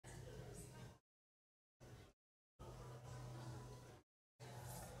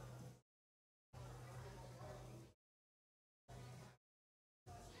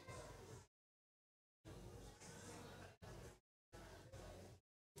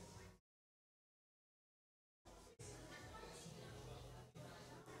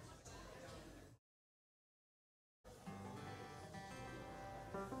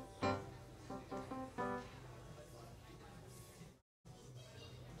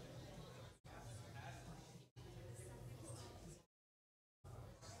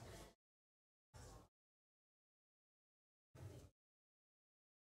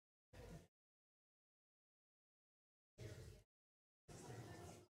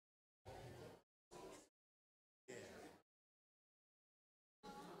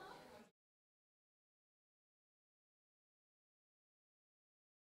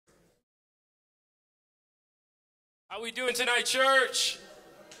How we doing tonight, church?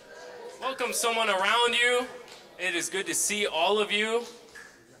 Welcome someone around you. It is good to see all of you.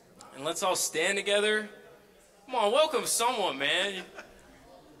 And let's all stand together. Come on, welcome someone, man.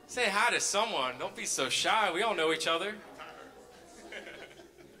 Say hi to someone. Don't be so shy. We all know each other.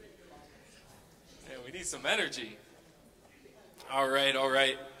 Man, we need some energy. All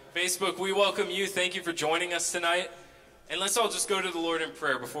right. Facebook, we welcome you. Thank you for joining us tonight. And let's all just go to the Lord in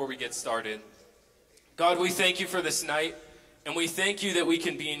prayer before we get started. God, we thank you for this night, and we thank you that we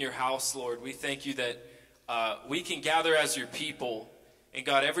can be in your house, Lord. We thank you that we can gather as your people. And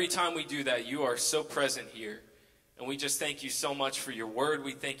God, every time we do that, you are so present here. And we just thank you so much for your word.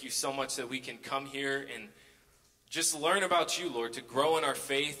 We thank you so much that we can come here and just learn about you, Lord, to grow in our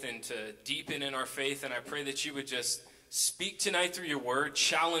faith and to deepen in our faith. And I pray that you would just speak tonight through your word,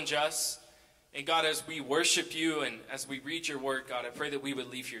 challenge us. And God, as we worship you and as we read your word, God, I pray that we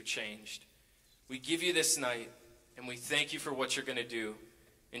would leave here changed. We give you this night, and we thank you for what you're going to do.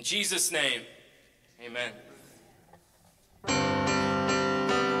 In Jesus' name, amen. I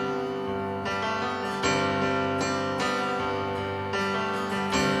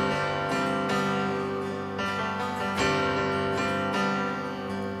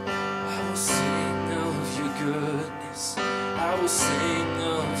will sing of your goodness. I will sing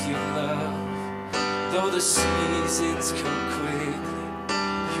of your love. Though the seasons come quickly,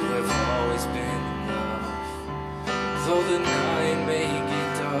 you have always been enough. Though the night may get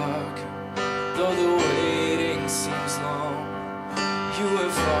darker, though the waiting seems long, you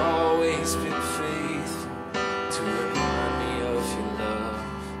have always been faithful to remind me of your love.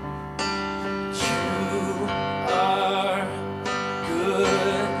 You are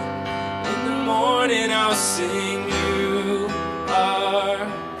good. In the morning I'll sing. You are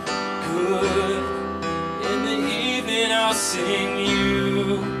good. In the evening I'll sing.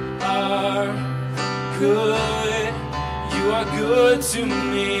 You are good. You are good to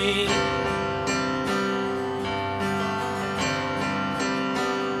me.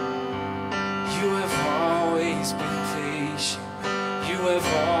 You have always been patient. You have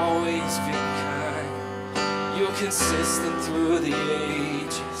always been kind. You're consistent through the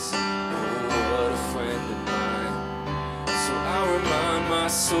ages. Oh, what a friend of mine. So I remind my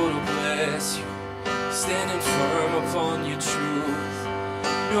soul to bless you, standing firm upon your truth,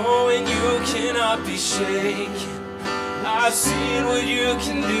 knowing you cannot be shaken. I've seen what you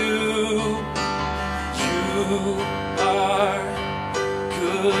can do. You are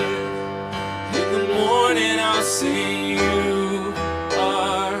good. In the morning I'll sing. You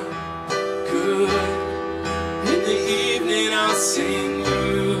are good. In the evening I'll sing.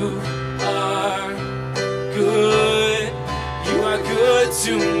 You are good. You are good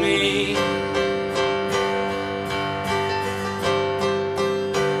to me.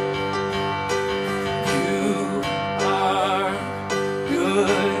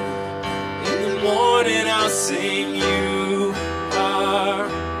 Sing. You are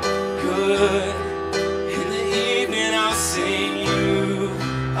good. In the evening I'll sing. You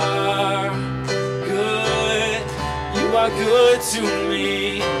are good. You are good to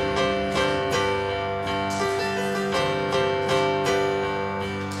me.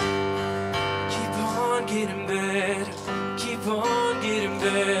 Keep on getting better. Keep on getting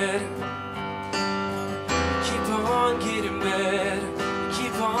better. Keep on getting better.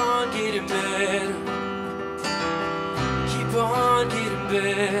 Keep on getting better. Keep on getting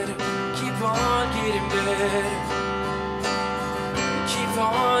better. Keep on getting better. Keep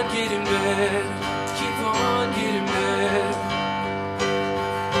on getting better. Keep on getting better.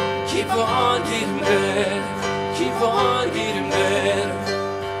 Keep on getting better. Keep on getting better.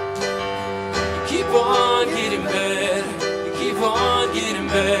 Keep on getting better. Keep on getting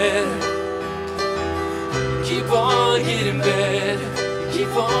better. Keep on getting better.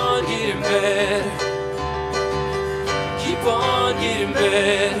 Keep on getting better. Keep on getting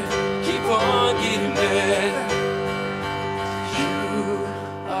better. Keep on getting better. You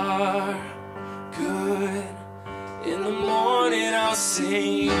are good. In the morning I'll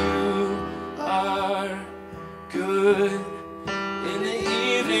sing. You are good. In the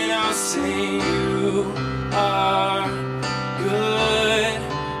evening I'll sing. You are good.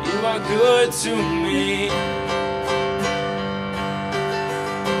 You are good to me.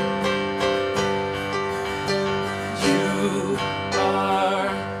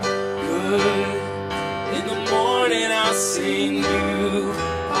 Sing. You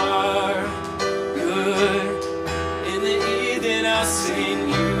are good. In the evening I'll sing.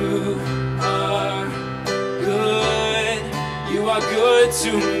 You are good. You are good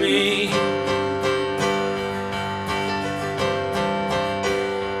to me.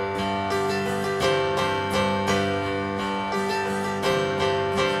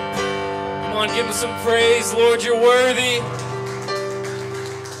 on, give him some praise. Lord, you're worthy.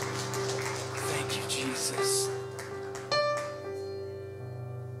 Thank you, Jesus.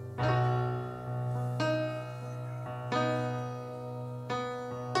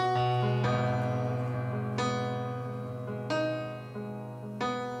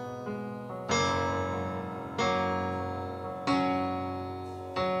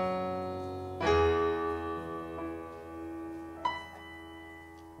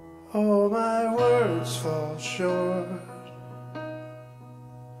 All my words fall short.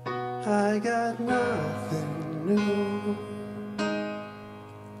 I got nothing new.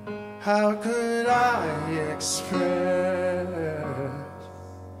 How could I express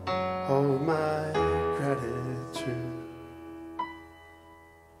all my gratitude?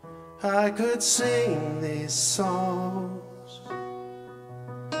 I could sing these songs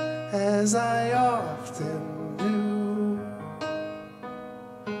as I often do,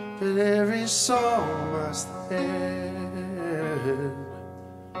 but every song must end,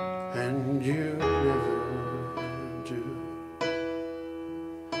 and you never do.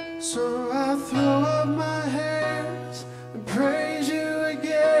 So I throw up my hands and praise you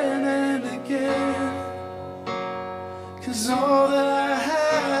again and again, 'cause all that I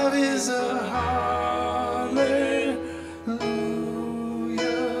have is a hallelujah,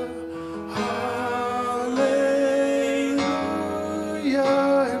 hallelujah.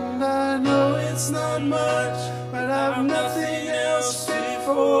 And I know it's not much, but I've nothing else fit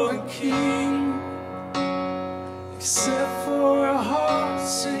for a king except for a heart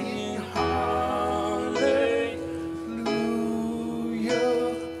singing hallelujah,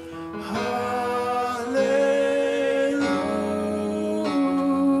 hallelujah.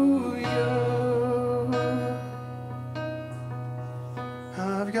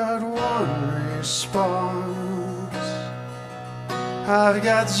 I've got one response, I've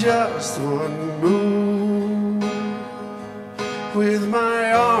got just one move, with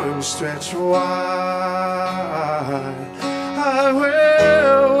my arms stretched wide, I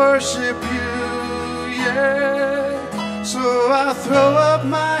will worship you, yeah. So I throw up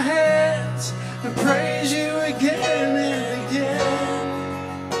my hands and praise you again and again,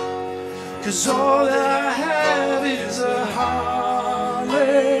 'cause all that I have is a hallelujah,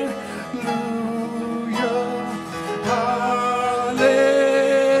 hallelujah.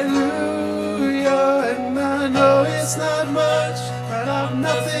 And I know it's not much, but I've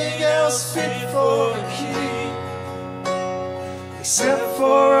nothing else fit for a king except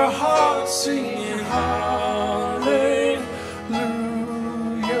for a heart singing hallelujah,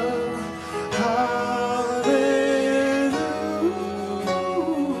 hallelujah.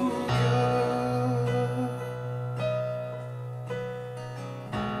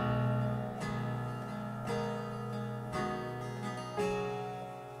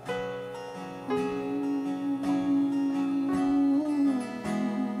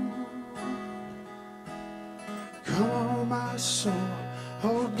 Come on, my soul,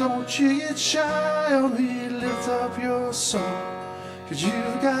 oh, don't you get shy on me, lift up your song, 'cause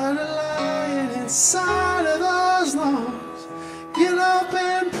you've got a lion inside of those lungs. Get up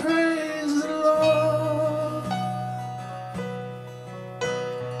and praise the Lord.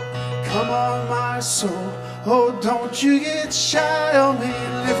 Come on, my soul, oh, don't you get shy on me,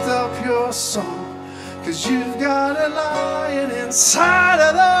 lift up your song, 'cause you've got a lion inside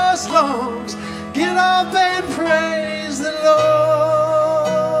of those lungs. Get up and praise the Lord.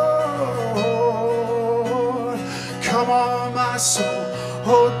 Come on, my soul,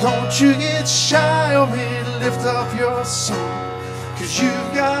 oh, don't you get shy on me, lift up your song, 'cause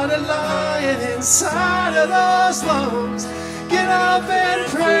you've got a lion inside of those lungs. Get up and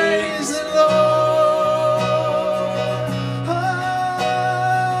praise the Lord.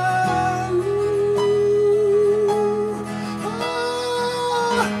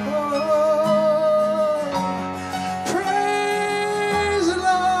 Praise the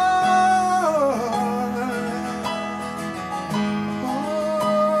Lord. Oh,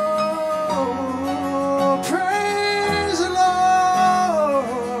 praise the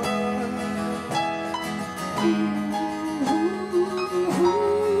Lord.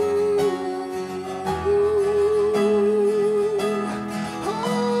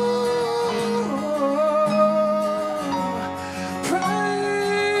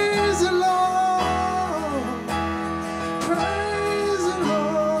 Praise the Lord. Praise the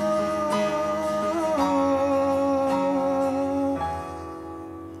Lord.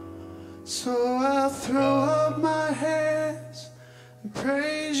 So I'll throw up my hands and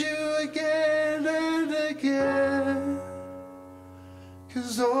praise you again and again,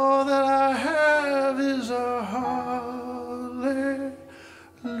 'cause all that I have is a hallelujah.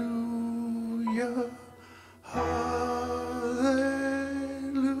 hallelujah.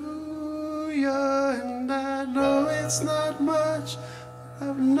 And I know it's not much, but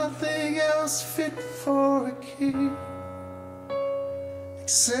I've nothing else fit for a king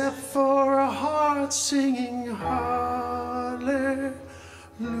except for a heart singing hallelujah,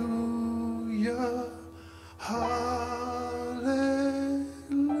 hallelujah.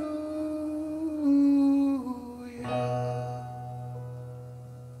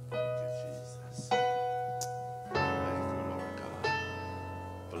 Jesus. Thank you, Lord God.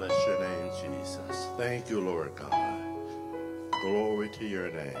 Bless your name, Jesus. Thank you, Lord God. Glory to your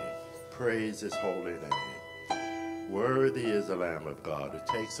name. Praise his holy name. Worthy is the Lamb of God who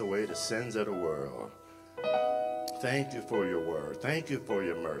takes away the sins of the world. Thank you for your word. Thank you for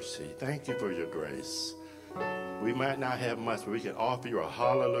your mercy. Thank you for your grace. We might not have much, but we can offer you a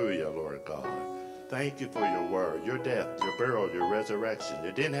hallelujah, Lord God. Thank you for your word, your death, your burial, your resurrection.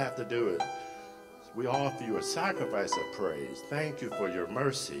 You didn't have to do it. We offer you a sacrifice of praise. Thank you for your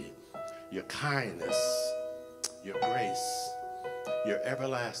mercy, your kindness, your grace, your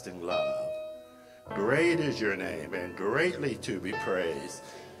everlasting love. Great is your name and greatly to be praised.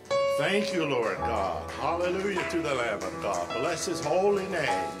 Thank you, Lord God. Hallelujah to the Lamb of God. Bless his holy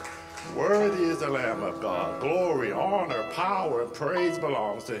name. Worthy is the Lamb of God. Glory, honor, power, and praise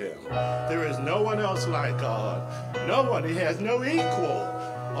belongs to him. There is no one else like God. No one. He has no equal.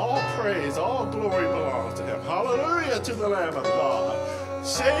 All praise, all glory belongs to him. Hallelujah to the Lamb of God.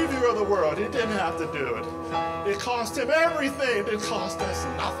 Savior of the world. He didn't have to do it. It cost him everything. It cost us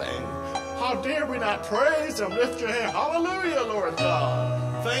nothing. How dare we not praise him? Lift your hand. Hallelujah, Lord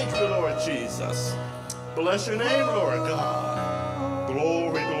God. Thank you, Lord Jesus. Bless your name, Lord God.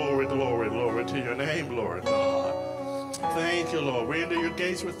 Glory, glory, glory, glory to your name, Lord God. Thank you, Lord. We enter your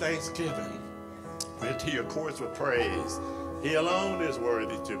gates with thanksgiving. We enter your courts with praise. He alone is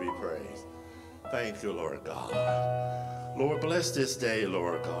worthy to be praised. Thank you, Lord God. Lord, bless this day,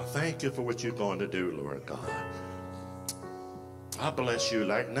 Lord God. Thank you for what you're going to do, Lord God. I bless you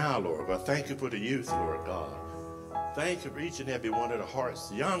like now, Lord God. Thank you for the youth, Lord God. Thank you for each and every one of the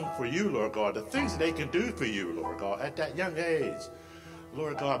hearts young for you, Lord God. The things they can do for you, Lord God, at that young age.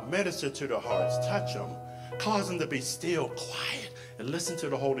 Lord God, minister to their hearts. Touch them. Cause them to be still, quiet, and listen to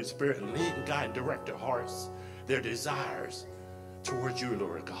the Holy Spirit and lead and guide and direct their hearts, their desires towards you,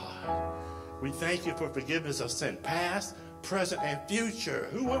 Lord God. We thank you for forgiveness of sin, past, present, and future.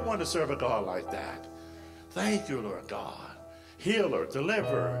 Who would want to serve a God like that? Thank you, Lord God. Healer,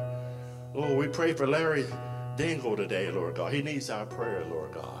 deliverer. Lord, we pray for Larry Dingle today, Lord God. He needs our prayer,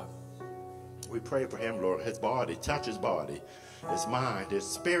 Lord God. We pray for him, Lord, his body. Touch his body, his mind, his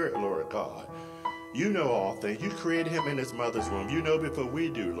spirit, Lord God. You know all things. You created him in his mother's womb. You know before we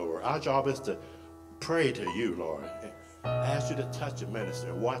do, Lord. Our job is to pray to you, Lord. Ask you to touch and minister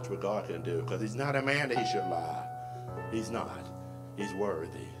and watch what God can do, because he's not a man that he should lie. He's not. He's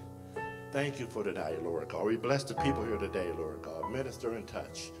worthy. Thank you for today, Lord God. We bless the people here today, Lord God. Minister and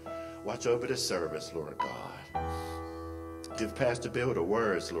touch. Watch over the service, Lord God. Give Pastor Bill the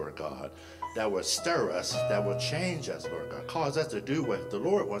words, Lord God, that will stir us, that will change us, Lord God. Cause us to do what the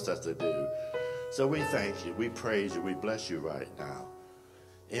Lord wants us to do. So we thank you. We praise you. We bless you right now.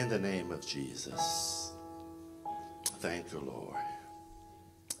 In the name of Jesus. Thank you, Lord.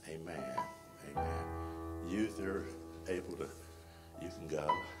 Amen. Amen. Youth are able to, you can go.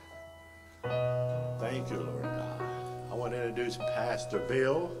 Thank you, Lord God. I want to introduce Pastor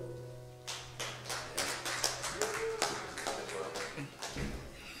Bill.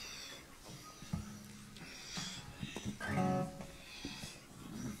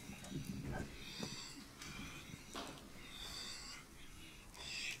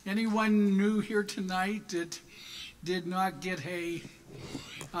 Anyone new here tonight that did not get a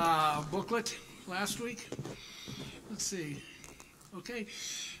booklet last week? Let's see. Okay,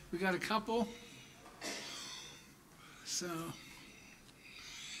 we got a couple. So,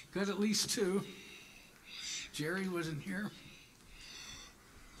 got at least two. Jerry wasn't here.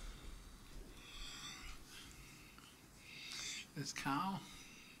 There's Kyle.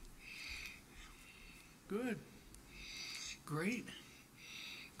 Good. Great.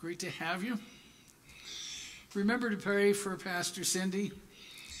 Great to have you. Remember to pray for Pastor Cindy.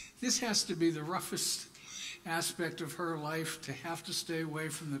 This has to be the roughest aspect of her life, to have to stay away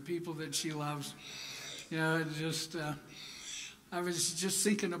from the people that she loves. You know, just I was just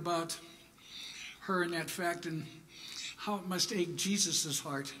thinking about her and that fact and how it must ache Jesus'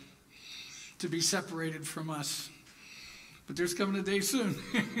 heart to be separated from us. But there's coming a day soon.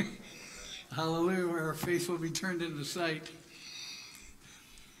 Hallelujah, where our faith will be turned into sight.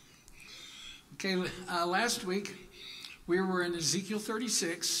 Okay, last week we were in Ezekiel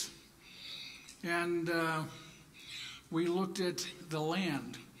 36, and we looked at the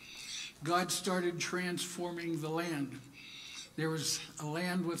land. God started transforming the land. There was a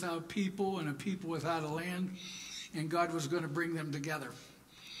land without people and a people without a land, and God was going to bring them together.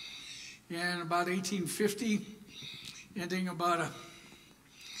 And about 1850, ending about a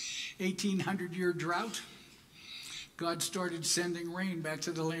 1800-year drought, God started sending rain back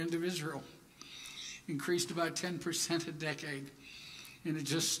to the land of Israel. Increased about 10% a decade. And it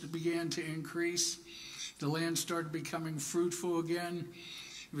just began to increase. The land started becoming fruitful again.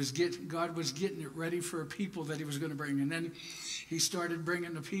 God was getting it ready for a people that he was going to bring. And then he started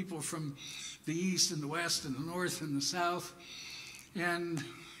bringing the people from the east and the west and the north and the south. And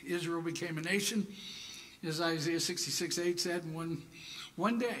Israel became a nation. As Isaiah 66:8 said,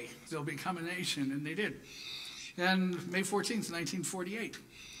 one day they'll become a nation. And they did. And May 14th, 1948.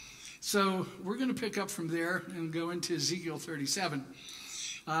 So we're going to pick up from there and go into Ezekiel 37.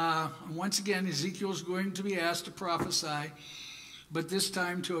 Once again, Ezekiel is going to be asked to prophesy, but this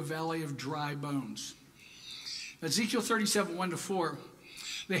time to a valley of dry bones. Ezekiel 37, 1-4.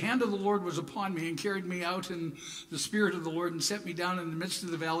 The hand of the Lord was upon me and carried me out in the spirit of the Lord and set me down in the midst of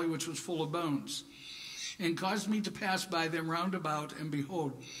the valley which was full of bones, and caused me to pass by them round about, and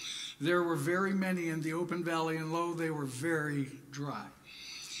behold, there were very many in the open valley, and lo, they were very dry.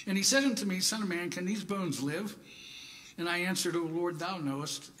 And he said unto me, Son of man, can these bones live? And I answered, O Lord, thou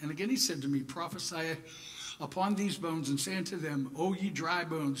knowest. And again he said to me, Prophesy upon these bones, and say unto them, O ye dry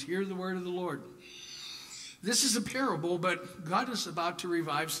bones, hear the word of the Lord. This is a parable, but God is about to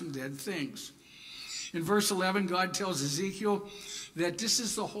revive some dead things. In verse 11, God tells Ezekiel that this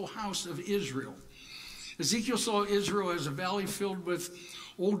is the whole house of Israel. Ezekiel saw Israel as a valley filled with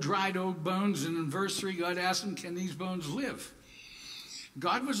old dried oak bones, and in verse 3, God asked him, can these bones live?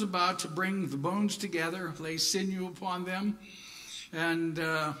 God was about to bring the bones together, lay sinew upon them, and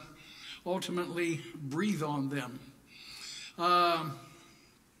ultimately breathe on them.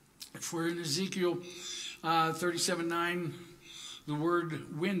 If we're in Ezekiel 37:9, the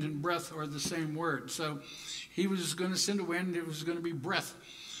word wind and breath are the same word. So he was going to send a wind, it was going to be breath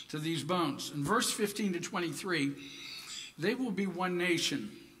to these bones. In verse 15-23, they will be one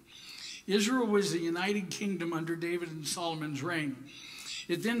nation. Israel was a united kingdom under David and Solomon's reign.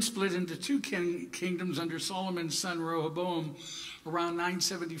 It then split into two kingdoms under Solomon's son Rehoboam around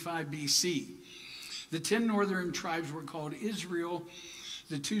 975 BC. The 10 northern tribes were called Israel.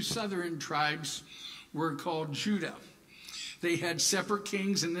 The 2 southern tribes were called Judah. They had separate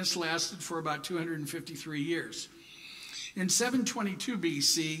kings, and this lasted for about 253 years. In 722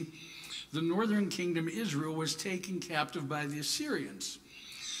 BC, the northern kingdom Israel was taken captive by the Assyrians.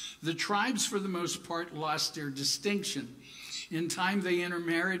 The tribes, for the most part, lost their distinction. In time, they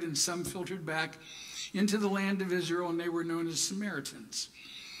intermarried, and some filtered back into the land of Israel, and they were known as Samaritans.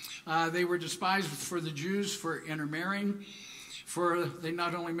 They were despised for the Jews for intermarrying, for they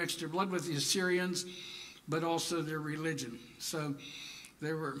not only mixed their blood with the Assyrians, but also their religion. So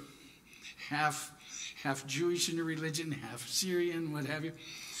they were half Jewish in their religion, half Syrian, what have you.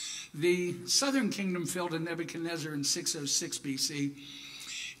 The southern kingdom fell to Nebuchadnezzar in 606 BC.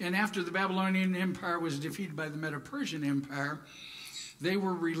 And after the Babylonian Empire was defeated by the Medo-Persian Empire, they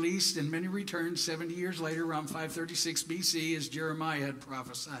were released, and many returned 70 years later, around 536 BC, as Jeremiah had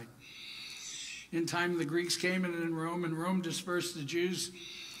prophesied. In time, the Greeks came in Rome, and Rome dispersed the Jews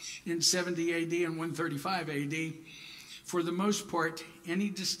in 70 AD and 135 AD. For the most part, any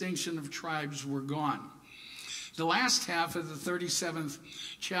distinction of tribes were gone. The last half of the 37th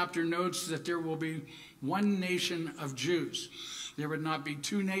chapter notes that there will be one nation of Jews. There would not be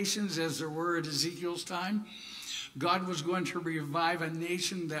 2 nations as there were at Ezekiel's time. God was going to revive a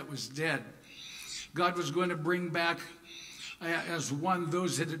nation that was dead. God was going to bring back as one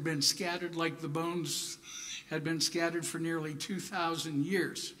those that had been scattered like the bones had been scattered for nearly 2,000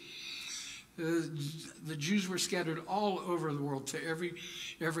 years. The Jews were scattered all over the world to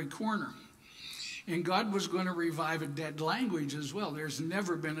every corner. And God was going to revive a dead language as well. There's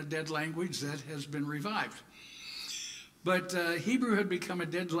never been a dead language that has been revived. But Hebrew had become a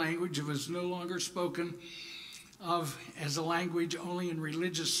dead language. It was no longer spoken of as a language only in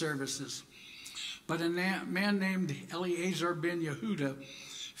religious services. But a man named Eleazar ben Yehuda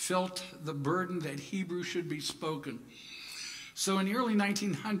felt the burden that Hebrew should be spoken. So in the early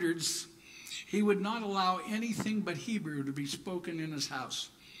 1900s, he would not allow anything but Hebrew to be spoken in his house.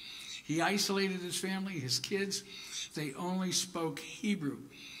 He isolated his family, his kids. They only spoke Hebrew.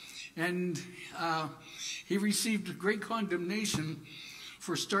 And he received great condemnation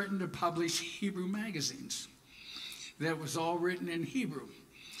for starting to publish Hebrew magazines. That was all written in Hebrew.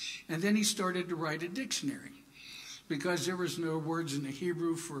 And then he started to write a dictionary because there was no words in the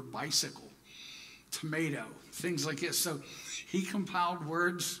Hebrew for bicycle tomato, things like this. So he compiled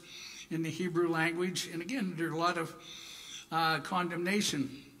words in the Hebrew language. And again, there's a lot of condemnation.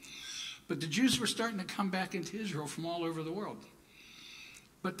 But the Jews were starting to come back into Israel from all over the world.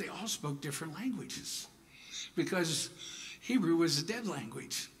 But they all spoke different languages because Hebrew was a dead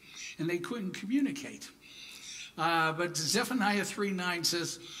language and they couldn't communicate. But Zephaniah 3:9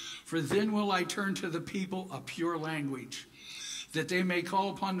 says, "For then will I turn to the people a pure language, that they may call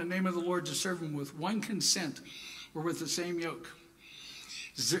upon the name of the Lord to serve him with one consent or with the same yoke."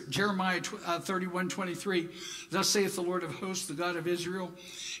 Jeremiah 31:23, "Thus saith the Lord of hosts, the God of Israel,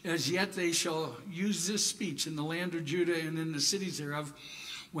 as yet they shall use this speech in the land of Judah and in the cities thereof,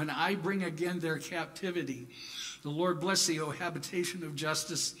 when I bring again their captivity. The Lord bless thee, O habitation of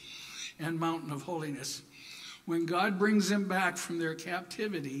justice and mountain of holiness." When God brings them back from their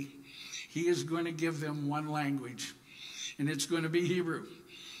captivity, he is going to give them one language, and it's going to be Hebrew.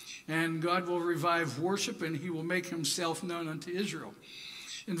 And God will revive worship, and he will make himself known unto Israel.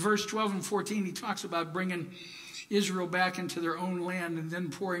 In verse 12 and 14, he talks about bringing Israel back into their own land and then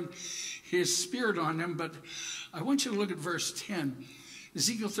pouring his spirit on them. But I want you to look at verse 10.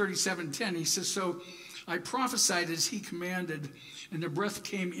 Ezekiel 37:10, he says, "So I prophesied as he commanded, and the breath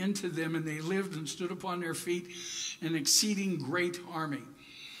came into them, and they lived and stood upon their feet, an exceeding great army."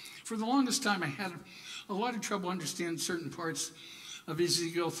 For the longest time, I had a lot of trouble understanding certain parts of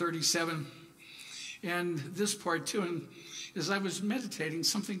Ezekiel 37, and this part too. And as I was meditating,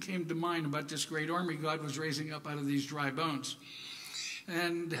 something came to mind about this great army God was raising up out of these dry bones.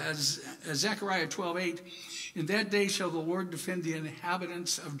 And as Zechariah 12:8, "In that day shall the Lord defend the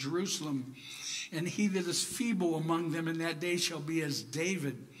inhabitants of Jerusalem, and he that is feeble among them in that day shall be as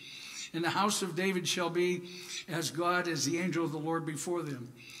David. And the house of David shall be as God, as the angel of the Lord before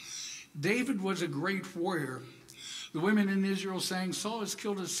them." David was a great warrior. The women in Israel sang, "Saul has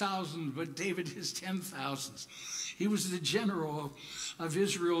killed his thousands, but David his 10,000s. He was the general of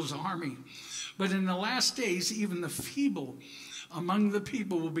Israel's army. But in the last days, even the feeble among the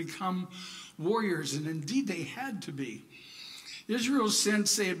people will become warriors, and indeed they had to be. Israel,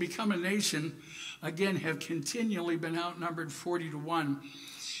 since they had become a nation, again have continually been outnumbered 40-1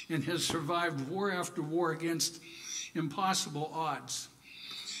 and has survived war after war against impossible odds.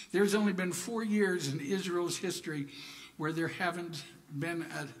 There's only been 4 years in Israel's history where there hasn't been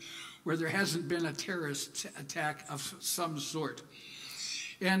a terrorist attack of some sort.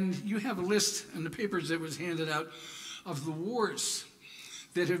 And you have a list in the papers that was handed out of the wars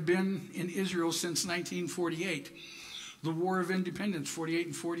that have been in Israel since 1948. The War of Independence, 48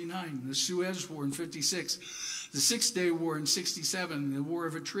 and 49. The Suez War in 56. The Six-Day War in 67. The War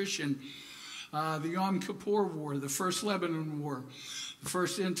of Attrition. The Yom Kippur War. The First Lebanon War. The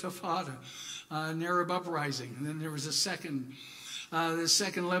First Intifada. An Arab Uprising. And then there was the second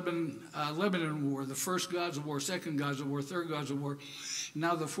Lebanon War. The First Gaza War. Second Gaza War. Third Gaza War.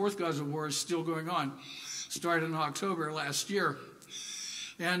 Now the Fourth Gaza War is still going on. Started in October last year.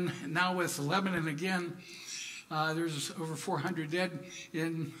 And now with Lebanon again, there's over 400 dead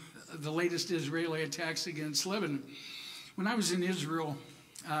in the latest Israeli attacks against Lebanon. When I was in Israel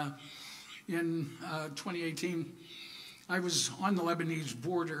in 2018, I was on the Lebanese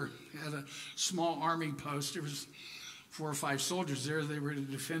border at a small army post. There was 4 or 5 soldiers there. They were to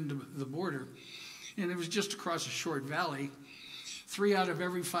defend the border. And it was just across a short valley. 3 out of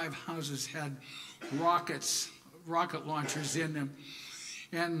every 5 houses had rocket launchers in them.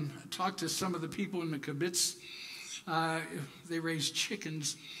 And talked to some of the people in the kibbutz. They raised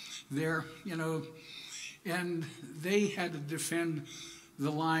chickens there, and they had to defend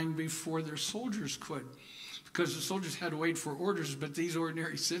the line before their soldiers could, because the soldiers had to wait for orders, but these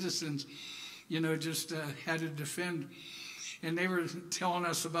ordinary citizens, just had to defend. And they were telling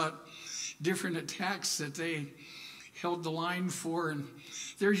us about different attacks that they held the line for, and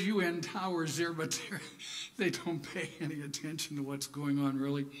there's UN towers there, but they don't pay any attention to what's going on,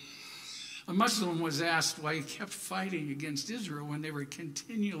 really. A Muslim was asked why he kept fighting against Israel when they were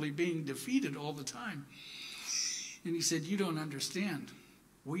continually being defeated all the time. And he said, "You don't understand.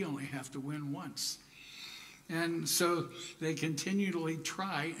 We only have to win once." And so they continually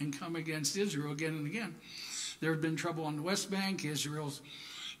try and come against Israel again and again. There have been trouble on the West Bank. Israel's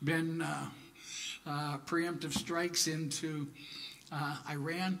been preemptive strikes into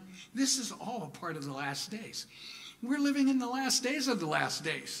Iran. This is all a part of the last days. We're living in the last days of the last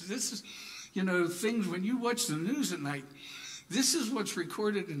days. This is, things when you watch the news at night, this is what's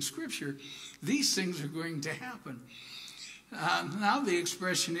recorded in Scripture. These things are going to happen. Now the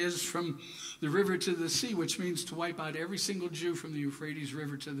expression is from the river to the sea, which means to wipe out every single Jew from the Euphrates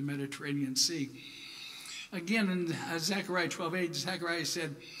River to the Mediterranean Sea. Again, in Zechariah 12:8, Zechariah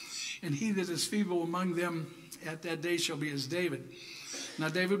said, and he that is feeble among them at that day shall be as David. Now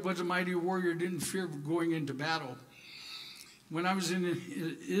David was a mighty warrior, didn't fear going into battle. When I was in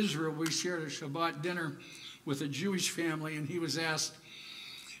Israel, we shared a Shabbat dinner with a Jewish family, and he was asked,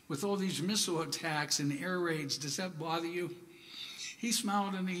 with all these missile attacks and air raids, does that bother you? He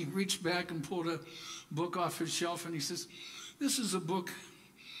smiled and he reached back and pulled a book off his shelf, and he says, this is a book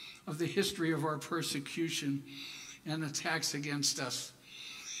of the history of our persecution and attacks against us.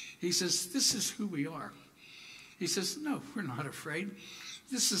 He says, this is who we are. He says, no, we're not afraid.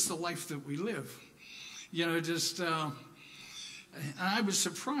 This is the life that we live. You know, I was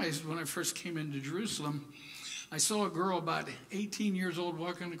surprised when I first came into Jerusalem. I saw a girl about 18 years old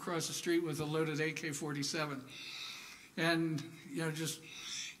walking across the street with a loaded AK-47. And, you know,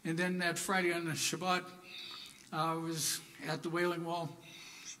 and then that Friday on the Shabbat, I was at the Wailing Wall.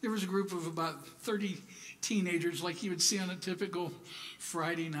 There was a group of about 30 teenagers like you would see on a typical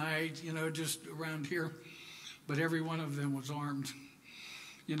Friday night, you know, just around here. But every one of them was armed,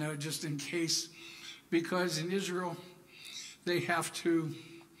 you know, just in case. Because in Israel, they have to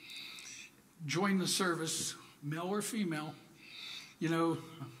join the service, male or female. You know,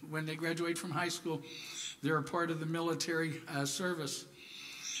 when they graduate from high school, they're a part of the military service.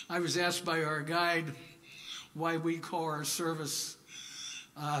 I was asked by our guide why we call our service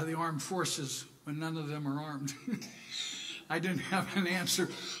the armed forces when none of them are armed. I didn't have an answer,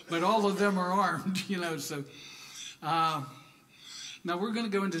 but all of them are armed, you know. So now we're going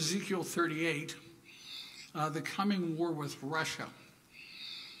to go into Ezekiel 38, the coming war with Russia.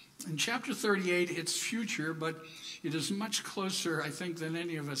 In chapter 38, it's future, but it is much closer, I think, than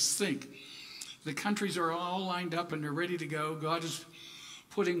any of us think. The countries are all lined up and they're ready to go. God is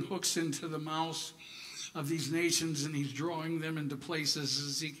putting hooks into the mouths of these nations, and he's drawing them into places, as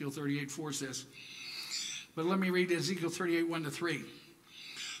Ezekiel 38:4 says. But let me read Ezekiel 38, 1-3.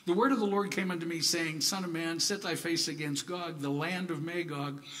 The word of the Lord came unto me, saying, Son of man, set thy face against Gog, the land of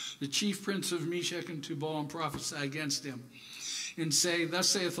Magog, the chief prince of Meshech and Tubal, and prophesy against him. And say, Thus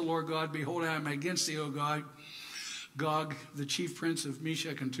saith the Lord God, Behold, I am against thee, O Gog, the chief prince of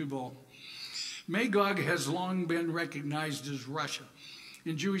Meshech and Tubal. Magog has long been recognized as Russia.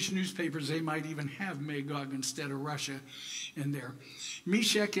 In Jewish newspapers, they might even have Magog instead of Russia in there.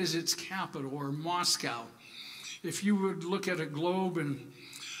 Meshech is its capital, or Moscow. If you would look at a globe and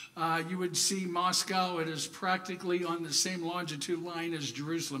you would see Moscow, it is practically on the same longitude line as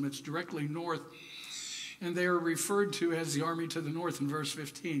Jerusalem. It's directly north, and they are referred to as the army to the north in verse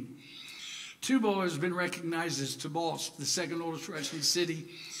 15. Tubal has been recognized as Tobolsk, the second oldest Russian city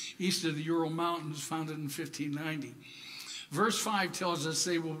east of the Ural Mountains, founded in 1590. Verse 5 tells us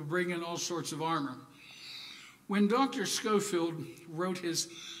they will bring in all sorts of armor. When Dr. Scofield wrote his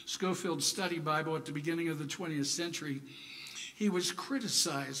Scofield Study Bible at the beginning of the 20th century, he was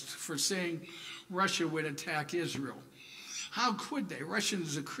criticized for saying Russia would attack Israel. How could they? Russia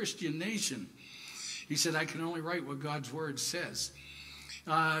is a Christian nation. He said, I can only write what God's word says.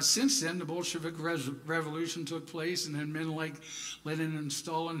 Since then, the Bolshevik Revolution took place, and then men like Lenin and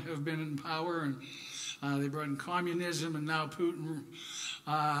Stalin have been in power, and they brought in communism, and now Putin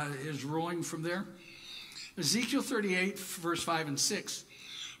is ruling from there. Ezekiel 38, verse 5 and 6.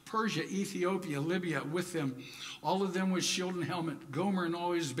 Persia, Ethiopia, Libya with them, all of them with shield and helmet. Gomer and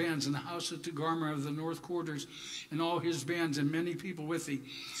all his bands, and the house of Togarmah of the north quarters, and all his bands, and many people with thee.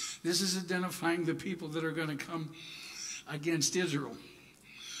 This is identifying the people that are going to come against Israel.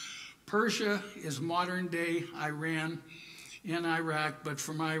 Persia is modern-day Iran and Iraq, but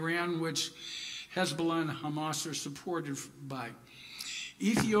from Iran, which Hezbollah and Hamas are supported by.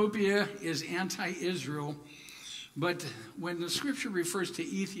 Ethiopia is anti-Israel, but when the scripture refers to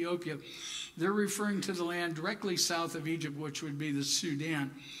Ethiopia, they're referring to the land directly south of Egypt, which would be the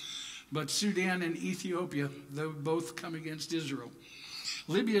Sudan. But Sudan and Ethiopia, they both come against Israel.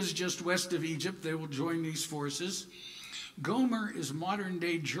 Libya is just west of Egypt. They will join these forces. Gomer is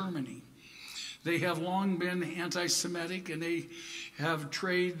modern-day Germany. They have long been anti-Semitic, and they have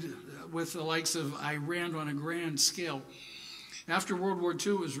trade with the likes of Iran on a grand scale. After World War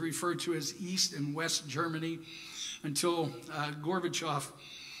II, it was referred to as East and West Germany until Gorbachev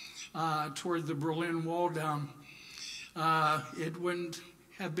toward the Berlin Wall down. It wouldn't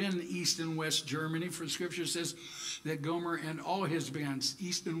have been East and West Germany, for Scripture says that Gomer and all his bands,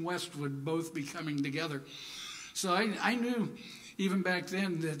 East and West, would both be coming together. So I knew even back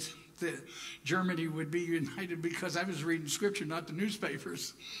then that Germany would be united because I was reading Scripture, not the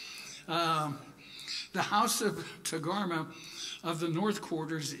newspapers. The house of Togarmah of the north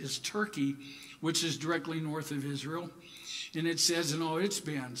quarters is Turkey, which is directly north of Israel, and it says in all its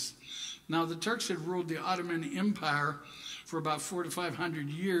bands. Now the Turks had ruled the Ottoman Empire for about 400 to 500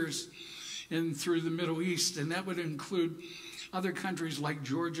 years in through the Middle East, and that would include other countries like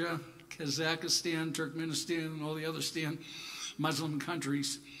Georgia, Kazakhstan, Turkmenistan, and all the other Muslim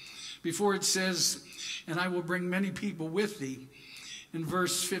countries. Before it says, and I will bring many people with thee, in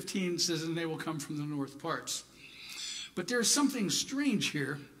verse 15 it says, and they will come from the north parts. But there's something strange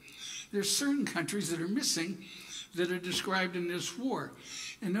here. There's certain countries that are missing that are described in this war.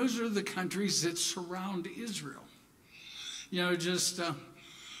 And those are the countries that surround Israel. You know, just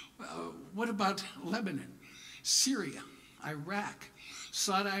what about Lebanon, Syria, Iraq,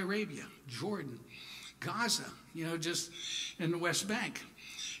 Saudi Arabia, Jordan, Gaza, you know, just in the West Bank.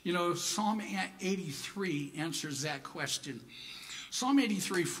 You know, Psalm 83 answers that question. Psalm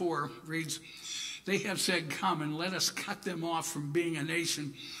 83:4 reads, they have said, come and let us cut them off from being a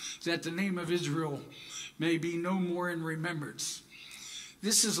nation, that the name of Israel may be no more in remembrance.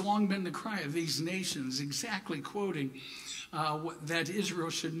 This has long been the cry of these nations, exactly quoting that Israel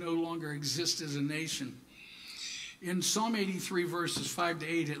should no longer exist as a nation. In Psalm 83, verses 5 to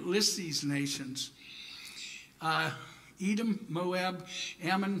 8, it lists these nations. Edom, Moab,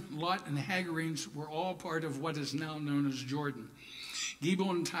 Ammon, Lot, and Hagarenes were all part of what is now known as Jordan.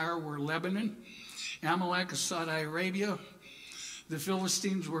 Gebal and Tyre were Lebanon. Amalek is Saudi Arabia. The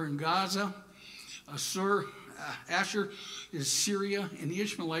Philistines were in Gaza. Asher is Syria, and the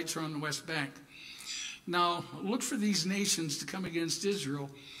Ishmaelites are on the West Bank. Now, look for these nations to come against Israel,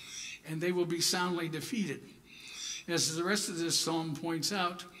 and they will be soundly defeated. As the rest of this psalm points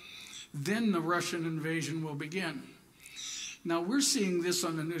out, then the Russian invasion will begin. Now, we're seeing this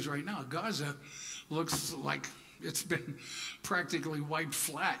on the news right now. Gaza looks like it's been practically wiped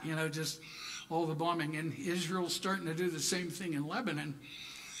flat, you know, just all the bombing. And Israel's starting to do the same thing in Lebanon.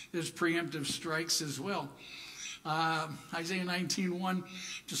 There's preemptive strikes as well. Isaiah 19:1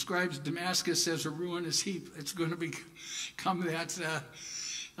 describes Damascus as a ruinous heap. It's going to become that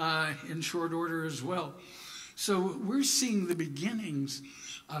in short order as well. So we're seeing the beginnings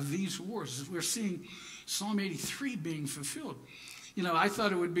of these wars. We're seeing Psalm 83 being fulfilled. You know, I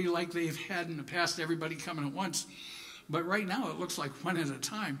thought it would be like they've had in the past, everybody coming at once. But right now it looks like one at a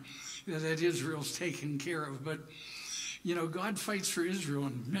time that Israel's taken care of. But, you know, God fights for Israel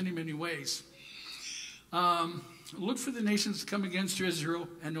in many, many ways. Look for the nations to come against Israel,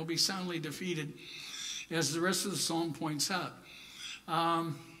 and they'll be soundly defeated, as the rest of the psalm points out.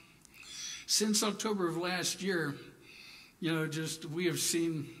 Since October of last year, you know, just we have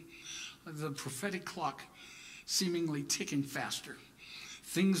seen the prophetic clock seemingly ticking faster.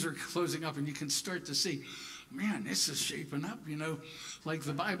 Things are closing up, and you can start to see, man, this is shaping up, you know, like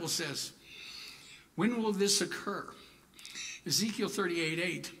the Bible says. When will this occur? Ezekiel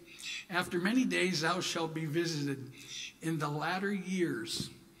 38:8, after many days thou shalt be visited. In the latter years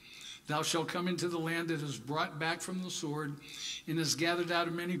thou shalt come into the land that is brought back from the sword and is gathered out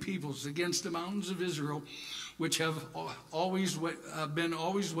of many peoples against the mountains of Israel, which have always been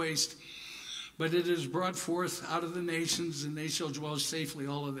waste, but it is brought forth out of the nations, and they shall dwell safely,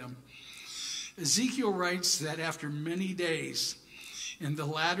 all of them. Ezekiel writes that after many days, in the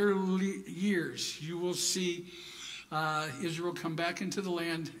latter years, you will see Israel come back into the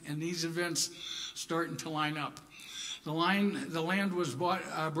land, and these events starting to line up. The land was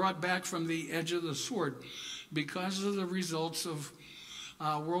brought back from the edge of the sword because of the results of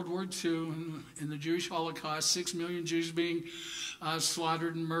World War II and the Jewish Holocaust, 6 million Jews being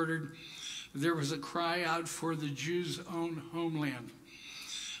slaughtered and murdered. There was a cry out for the Jews' own homeland.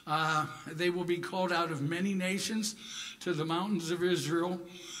 They will be called out of many nations to the mountains of Israel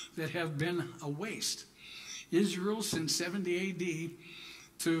that have been a waste. Israel, since 70 A.D.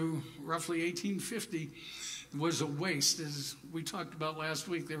 to roughly 1850, was a waste. As we talked about last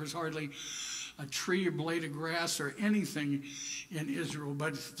week, there was hardly a tree or blade of grass or anything in Israel,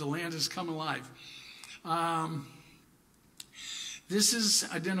 but the land has come alive. This is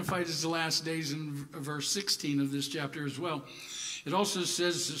identified as the last days in verse 16 of this chapter as well. It also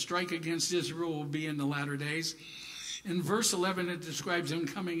says the strike against Israel will be in the latter days. In verse 11, it describes him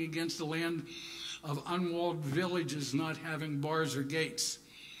coming against the land of unwalled villages not having bars or gates.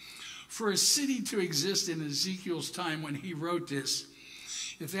 For a city to exist in Ezekiel's time when he wrote this,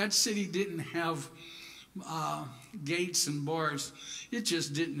 if that city didn't have gates and bars, it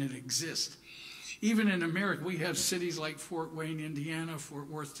just didn't exist. Even in America, we have cities like Fort Wayne, Indiana, Fort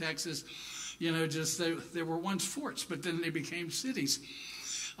Worth, Texas. You know, just they were once forts, but then they became cities.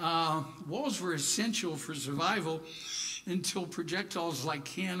 Walls were essential for survival until projectiles like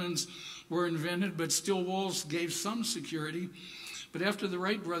cannons were invented, but still walls gave some security. But after the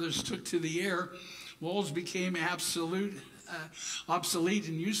Wright brothers took to the air, walls became obsolete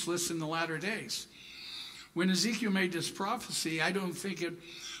and useless in the latter days. When Ezekiel made this prophecy, I don't think it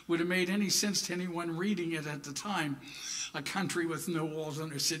would have made any sense to anyone reading it at the time. A country with no walls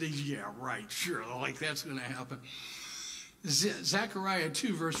and their cities, yeah, right, sure, like that's going to happen. Zechariah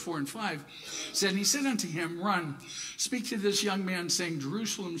 2, verse 4 and 5 said, and he said unto him, run, speak to this young man, saying,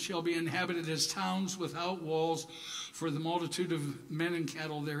 Jerusalem shall be inhabited as towns without walls, for the multitude of men and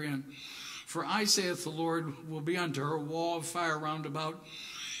cattle therein. For I, saith the Lord, will be unto her a wall of fire round about,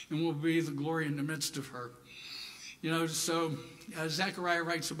 and will be the glory in the midst of her. You know, so Zechariah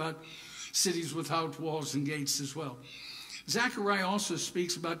writes about cities without walls and gates as well. Zechariah also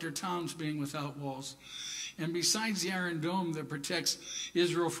speaks about their towns being without walls. And besides the Iron Dome that protects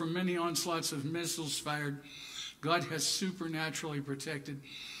Israel from many onslaughts of missiles fired, God has supernaturally protected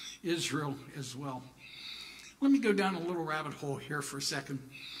Israel as well. Let me go down a little rabbit hole here for a second.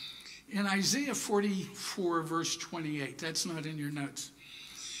 In Isaiah 44, verse 28, that's not in your notes,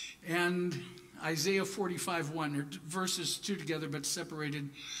 and Isaiah 45:1, they're verses two together but separated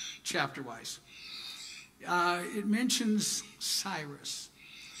chapter-wise. It mentions Cyrus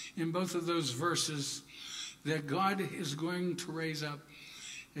in both of those verses, that God is going to raise up,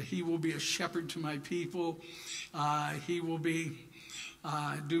 that he will be a shepherd to my people, he will be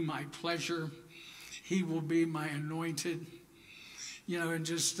do my pleasure, he will be my anointed. You know, and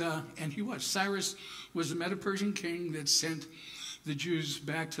just, and he was. Cyrus was a Medo-Persian king that sent the Jews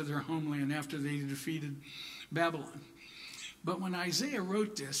back to their homeland after they defeated Babylon. But when Isaiah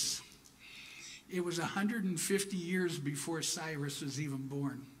wrote this, it was 150 years before Cyrus was even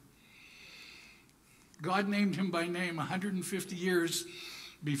born. God named him by name 150 years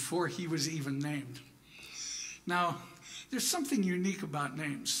before he was even named. Now, there's something unique about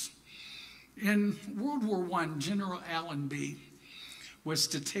names. In World War I, General Allenby was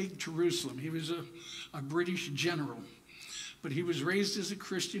to take Jerusalem. He was a British general, but he was raised as a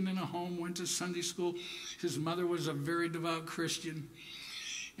Christian in a home, went to Sunday school. His mother was a very devout Christian,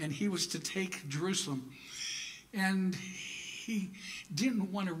 and he was to take Jerusalem. And he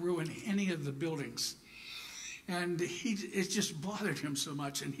didn't want to ruin any of the buildings. And it just bothered him so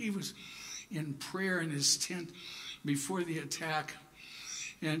much. And he was in prayer in his tent before the attack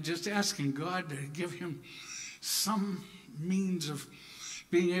and just asking God to give him some means of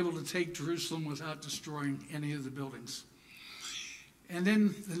being able to take Jerusalem without destroying any of the buildings. And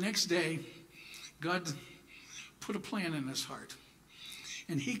then the next day, God put a plan in his heart.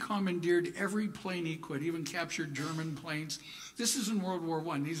 And he commandeered every plane he could, even captured German planes. This is in World War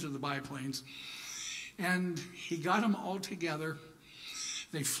I. These are the biplanes. And he got them all together.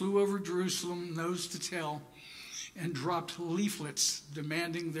 They flew over Jerusalem, nose to tail, and dropped leaflets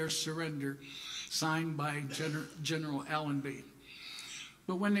demanding their surrender, signed by General Allenby.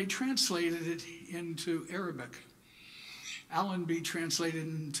 But when they translated it into Arabic, Allenby translated it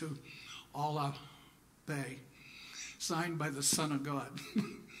into Allah Bey, signed by the Son of God.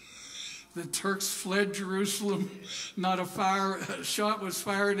 The Turks fled Jerusalem. Not a shot was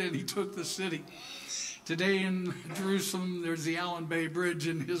fired, and he took the city. Today in Jerusalem, there's the Allenby Bridge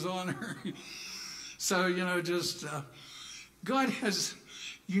in his honor. So, you know, just God has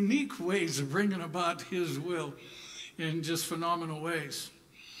unique ways of bringing about his will in just phenomenal ways.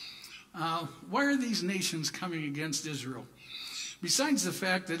 Why are these nations coming against Israel? Besides the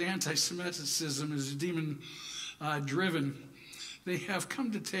fact that anti-Semitism is demon-driven, they have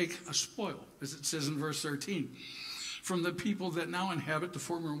come to take a spoil, as it says in verse 13, from the people that now inhabit the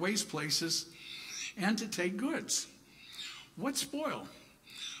former waste places, and to take goods. What spoil?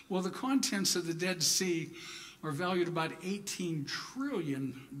 Well, the contents of the Dead Sea are valued about $18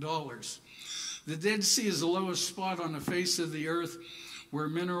 trillion. The Dead Sea is the lowest spot on the face of the earth where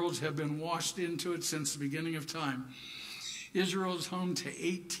minerals have been washed into it since the beginning of time. Israel is home to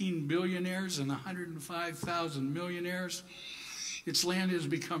 18 billionaires and 105,000 millionaires. Its land has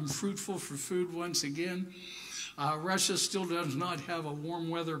become fruitful for food once again. Russia still does not have a warm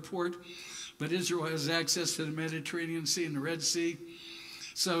weather port, but Israel has access to the Mediterranean Sea and the Red Sea.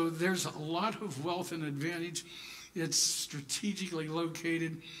 So there's a lot of wealth and advantage. It's strategically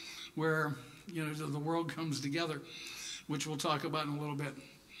located where, you know, the world comes together, which we'll talk about in a little bit.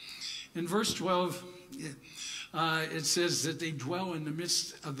 In verse 12, it says that they dwell in the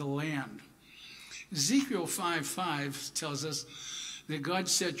midst of the land. Ezekiel 5:5 tells us that God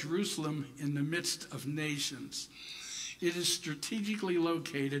set Jerusalem in the midst of nations. It is strategically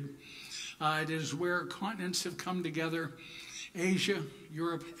located. It is where continents have come together. Asia,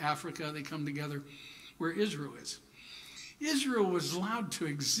 Europe, Africa, they come together where Israel is. Israel was allowed to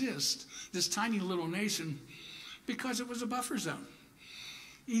exist, this tiny little nation, because it was a buffer zone.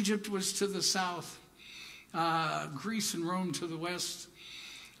 Egypt was to the south, Greece and Rome to the west,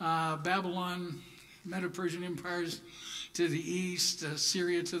 Babylon Medo-Persian empires to the east,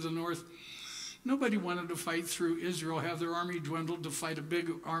 Syria to the north. Nobody wanted to fight through Israel, have their army dwindled to fight a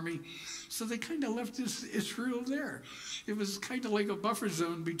big army. So they kind of left Israel there. It was kind of like a buffer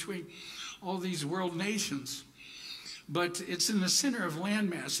zone between all these world nations. But it's in the center of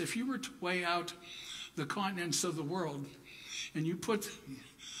landmass. If you were to weigh out the continents of the world, and you put,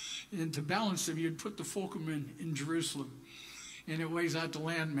 and to balance them, you'd put the Fulcrum in Jerusalem, and it weighs out the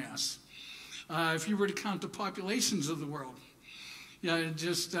landmass. If you were to count the populations of the world, again,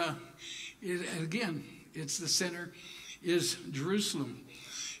 it's the center is Jerusalem.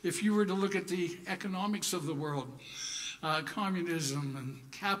 If you were to look at the economics of the world, communism and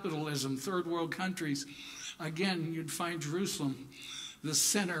capitalism, third world countries, again, you'd find Jerusalem the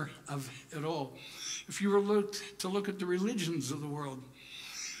center of it all. If you were to look at the religions of the world,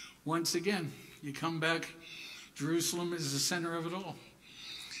 once again, you come back, Jerusalem is the center of it all.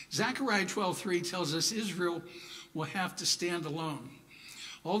 Zechariah 12:3 tells us Israel will have to stand alone.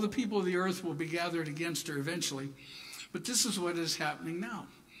 All the people of the earth will be gathered against her eventually, but this is what is happening now.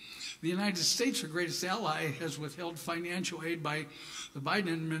 The United States, our greatest ally, has withheld financial aid by the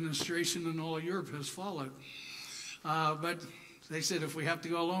Biden administration, and all of Europe has followed. But they said if we have to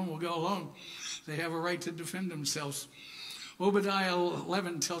go alone, we'll go alone. They have a right to defend themselves. Obadiah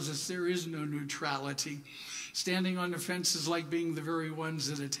 11 tells us there is no neutrality. Standing on the fence is like being the very ones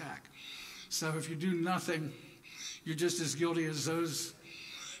that attack. So if you do nothing, you're just as guilty as those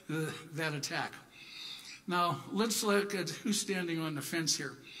that attack. Now, let's look at who's standing on the fence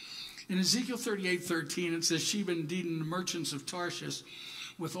here. In Ezekiel 38:13, it says, Sheba and Dedan, the merchants of Tarshish,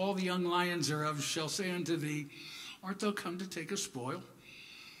 with all the young lions thereof, shall say unto thee, Art thou come to take a spoil?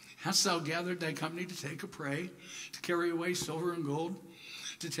 Hast thou gathered thy company to take a prey, to carry away silver and gold,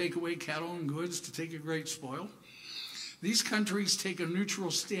 to take away cattle and goods, to take a great spoil? These countries take a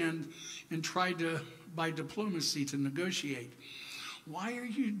neutral stand and try to, by diplomacy, to negotiate. Why are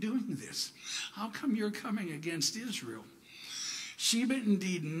you doing this? How come you're coming against Israel? Sheba and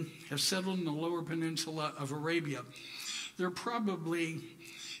Dedan have settled in the lower peninsula of Arabia. They're probably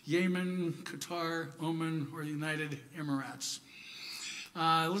Yemen, Qatar, Oman, or the United Emirates.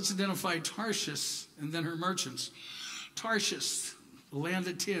 Let's identify Tarshish and then her merchants. Tarshish, the land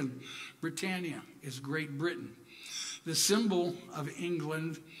of tin, Britannia is Great Britain. The symbol of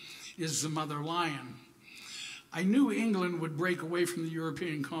England is the mother lion. I knew England would break away from the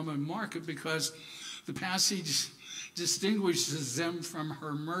European common market because the passage distinguishes them from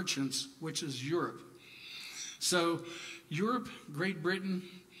her merchants, which is Europe. So Europe, Great Britain,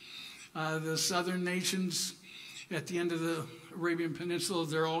 the southern nations at the end of the Arabian Peninsula,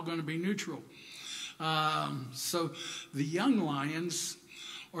 they're all going to be neutral. So the young lions,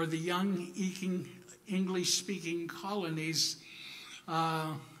 or the young English-speaking colonies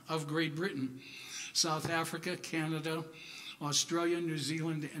of Great Britain, South Africa, Canada, Australia, New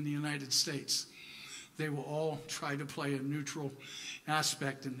Zealand, and the United States. They will all try to play a neutral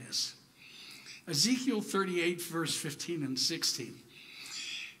aspect in this. Ezekiel 38, verse 15 and 16.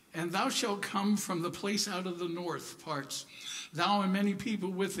 And thou shalt come from the place out of the north parts, thou and many people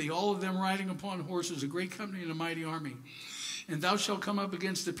with thee, all of them riding upon horses, a great company and a mighty army. And thou shalt come up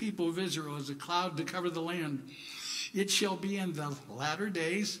against the people of Israel as a cloud to cover the land. It shall be in the latter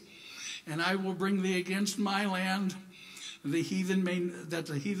days, and I will bring thee against my land, that the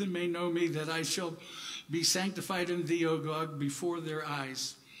heathen may know me, that I shall be sanctified in thee, O God, before their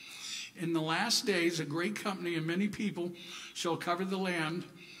eyes. In the last days, a great company and many people shall cover the land.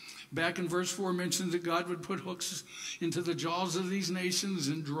 Back in verse 4 mentions that God would put hooks into the jaws of these nations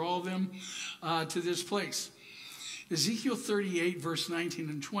and draw them to this place. Ezekiel 38, verse 19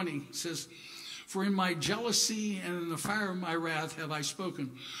 and 20 says, For in my jealousy and in the fire of my wrath have I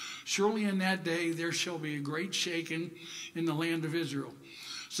spoken. Surely in that day there shall be a great shaking in the land of Israel,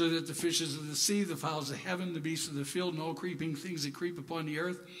 so that the fishes of the sea, the fowls of heaven, the beasts of the field, and all creeping things that creep upon the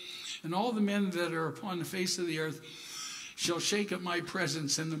earth, and all the men that are upon the face of the earth shall shake at my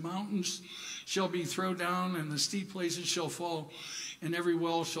presence, and the mountains shall be thrown down, and the steep places shall fall, and every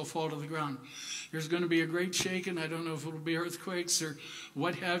well shall fall to the ground. There's going to be a great shaking. I don't know if it will be earthquakes or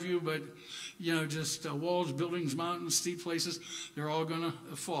what have you, but just walls, buildings, mountains, steep places, they're all going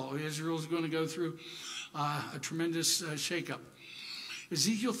to fall. Israel's going to go through a tremendous shakeup.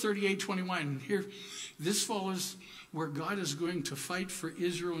 Ezekiel 38:21. Here, this follows where God is going to fight for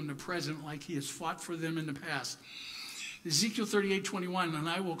Israel in the present like he has fought for them in the past. Ezekiel 38:21, and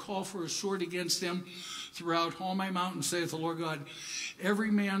I will call for a sword against them throughout all my mountains, saith the Lord God.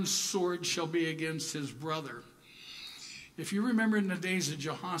 Every man's sword shall be against his brother. If you remember in the days of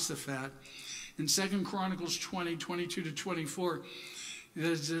Jehoshaphat, in 2 Chronicles 20:22 to 24,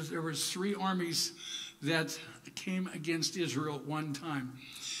 There was 3 armies that came against Israel at one time.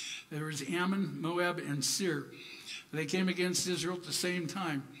 There was Ammon, Moab, and Seir. They came against Israel at the same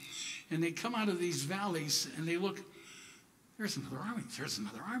time. And they come out of these valleys and they look, there's another army, there's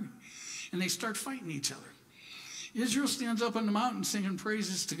another army. And they start fighting each other. Israel stands up on the mountain singing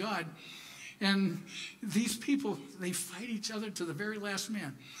praises to God. And these people, they fight each other to the very last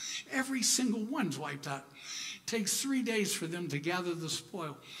man. Every single one's wiped out. It takes 3 days for them to gather the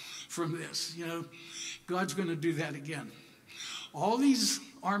spoil from this. You know, God's going to do that again. All these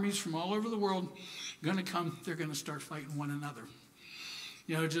armies from all over the world going to come. They're going to start fighting one another.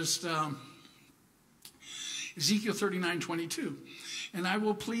 You know, just Ezekiel 39:22. And I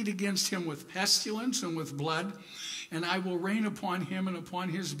will plead against him with pestilence and with blood, and I will rain upon him and upon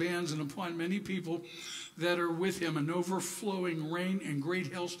his bands and upon many people that are with him, an overflowing rain and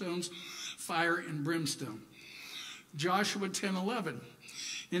great hailstones, fire and brimstone. Joshua 10:11.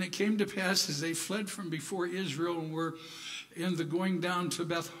 And it came to pass as they fled from before Israel and were in the going down to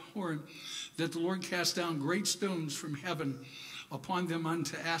Beth-horon, that the Lord cast down great stones from heaven upon them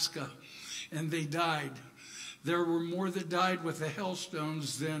unto Ascah, and they died. There were more that died with the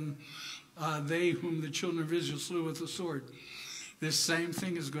hailstones than they whom the children of Israel slew with the sword. This same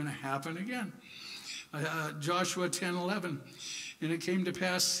thing is going to happen again. Joshua 10:11. And it came to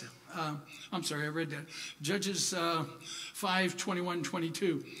pass, I read that. Judges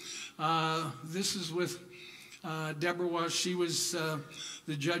 5:21-22. This is with Deborah while she was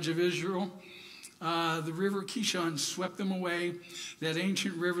the judge of Israel. The river Kishon swept them away, that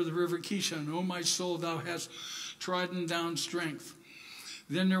ancient river, the river Kishon. O my soul, thou hast trodden down strength.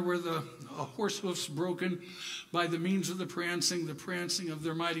 Then there were the horse hoofs broken by the means of the prancing of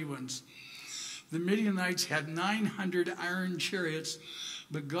their mighty ones. The Midianites had 900 iron chariots,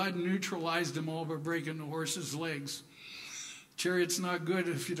 but God neutralized them all by breaking the horse's legs. Chariot's not good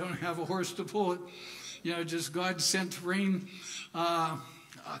if you don't have a horse to pull it. You know, just God sent rain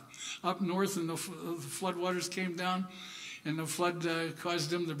up north, and the floodwaters came down, and the flood caused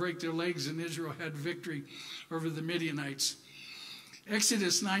them to break their legs, and Israel had victory over the Midianites.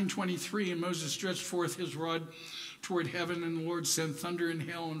 Exodus 9:23, and Moses stretched forth his rod toward heaven, and the Lord sent thunder and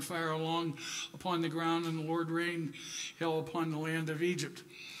hail and fire along upon the ground, and the Lord rained hail upon the land of Egypt.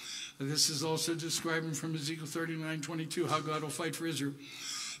 This is also describing from Ezekiel 39:22 how God will fight for Israel.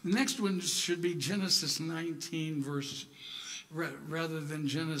 The next one should be Genesis 19 verse rather than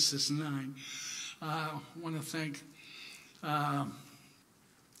Genesis 9. I want to thank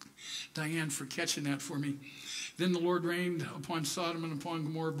Diane for catching that for me. Then the Lord rained upon Sodom and upon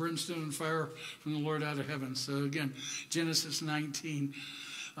Gomorrah brimstone and fire from the Lord out of heaven. So again, Genesis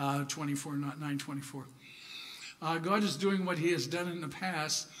 19:24, not 9:24. God is doing what he has done in the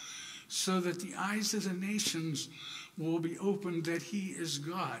past so that the eyes of the nations will be opened that he is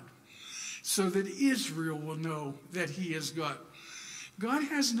God, so that Israel will know that he is God. God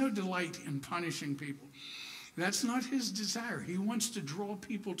has no delight in punishing people. That's not his desire. He wants to draw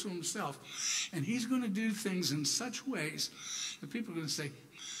people to himself. And he's going to do things in such ways that people are going to say,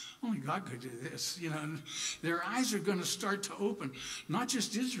 only God could do this. You know, and their eyes are going to start to open. Not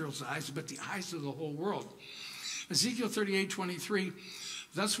just Israel's eyes, but the eyes of the whole world. Ezekiel 38:23,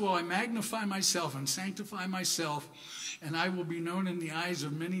 thus will I magnify myself and sanctify myself, and I will be known in the eyes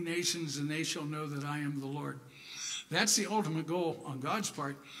of many nations, and they shall know that I am the Lord. That's the ultimate goal on God's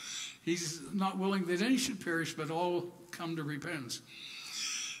part. He's not willing that any should perish, but all come to repentance.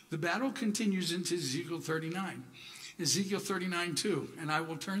 The battle continues into Ezekiel 39. Ezekiel 39:2, and I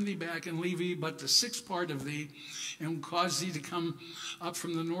will turn thee back and leave thee but the sixth part of thee, and will cause thee to come up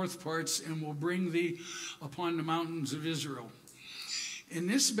from the north parts, and will bring thee upon the mountains of Israel. In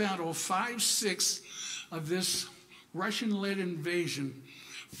this battle, 5/6 of this Russian-led invasion,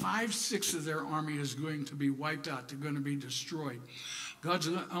 5/6 of their army is going to be wiped out. They're going to be destroyed. God's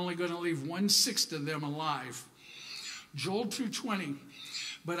only going to leave 1/6 of them alive. Joel 2:20,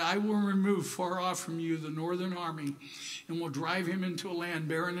 but I will remove far off from you the northern army, and will drive him into a land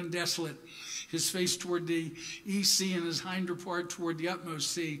barren and desolate, his face toward the east sea, and his hinder part toward the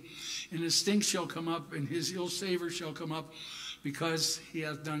utmost sea. And his stink shall come up, and his ill savor shall come up, because he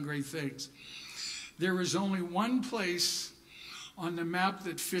hath done great things. There is only one place on the map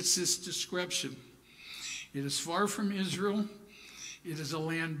that fits this description. It is far from Israel. It is a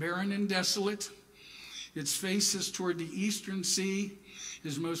land barren and desolate. Its face is toward the eastern sea.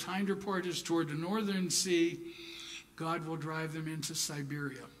 His most hinder part is toward the northern sea. God will drive them into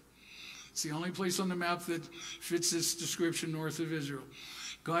Siberia. It's the only place on the map that fits this description north of Israel.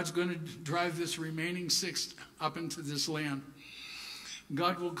 God's going to drive this remaining sixth up into this land.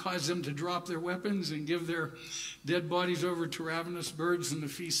 God will cause them to drop their weapons and give their dead bodies over to ravenous birds and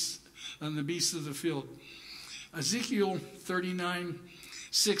the beasts of the field. Ezekiel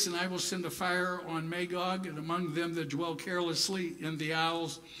 39:6, and I will send a fire on Magog and among them that dwell carelessly in the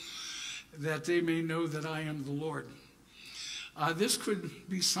isles, that they may know that I am the Lord. This could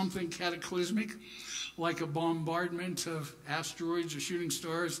be something cataclysmic, like a bombardment of asteroids or shooting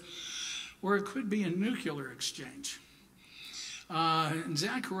stars, or it could be a nuclear exchange. In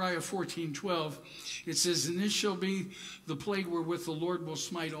Zechariah 14:12, it says, and this shall be the plague wherewith the Lord will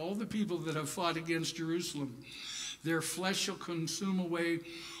smite all the people that have fought against Jerusalem. Their flesh shall consume away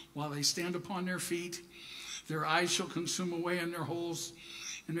while they stand upon their feet. Their eyes shall consume away in their holes,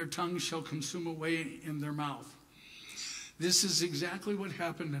 and their tongues shall consume away in their mouth. This is exactly what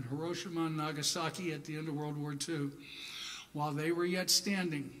happened in Hiroshima and Nagasaki at the end of World War II. While they were yet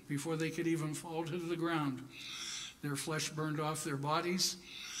standing, before they could even fall to the ground, their flesh burned off their bodies.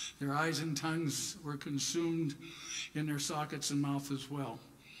 Their eyes and tongues were consumed in their sockets and mouth as well.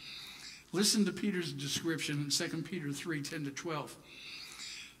 Listen to Peter's description in 2 Peter 3:10-12.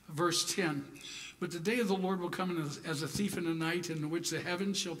 Verse 10. But the day of the Lord will come as a thief in the night, in which the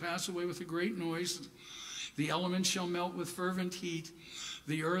heavens shall pass away with a great noise. The elements shall melt with fervent heat.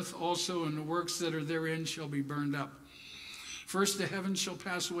 The earth also and the works that are therein shall be burned up. First the heavens shall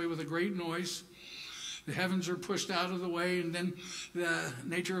pass away with a great noise. The heavens are pushed out of the way, and then the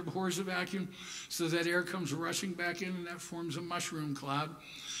nature abhors a vacuum, so that air comes rushing back in, and that forms a mushroom cloud.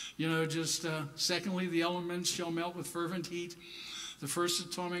 Secondly, the elements shall melt with fervent heat. The first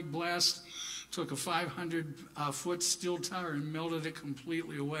atomic blast took a 500-foot steel tower and melted it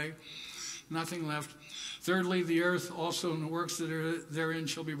completely away. Nothing left. Thirdly, the earth also and the works that are therein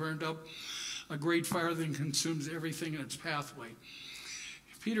shall be burned up. A great fire then consumes everything in its pathway.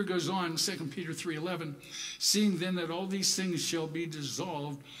 Peter goes on, 2 Peter 3:11, seeing then that all these things shall be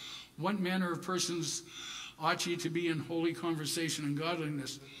dissolved, what manner of persons ought ye to be in holy conversation and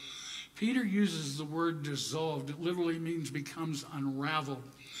godliness? Peter uses the word dissolved. It literally means becomes unraveled.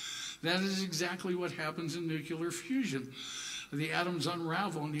 That is exactly what happens in nuclear fusion. The atoms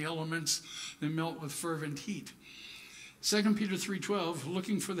unravel and the elements, they melt with fervent heat. 2 Peter 3:12,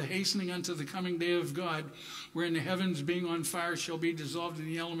 looking for the hastening unto the coming day of God, wherein the heavens being on fire shall be dissolved and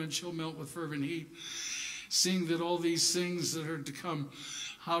the elements shall melt with fervent heat. Seeing that all these things that are to come,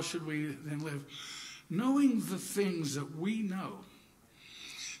 how should we then live? Knowing the things that we know,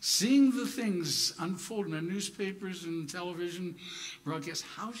 seeing the things unfold in the newspapers and television broadcasts,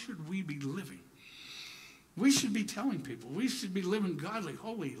 how should we be living? We should be telling people. We should be living godly,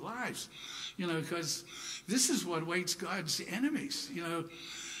 holy lives, because this is what awaits God's enemies,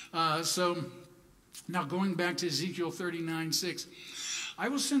 So now going back to Ezekiel 39:6, I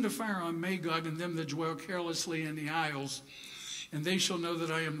will send a fire on Magog and them that dwell carelessly in the isles, and they shall know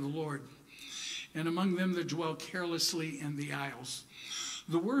that I am the Lord. And among them that dwell carelessly in the isles.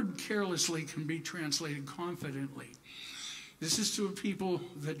 The word carelessly can be translated confidently. This is to a people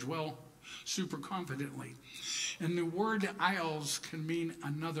that dwell super confidently. And the word isles can mean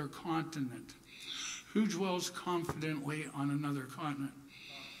another continent. Who dwells confidently on another continent?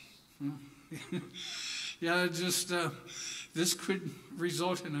 This could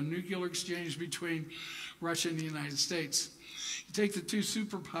result in a nuclear exchange between Russia and the United States. You take the two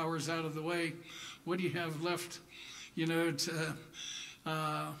superpowers out of the way, what do you have left, to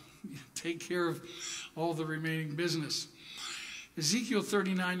take care of all the remaining business? Ezekiel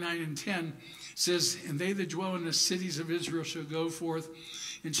 39:9-10 says, and they that dwell in the cities of Israel shall go forth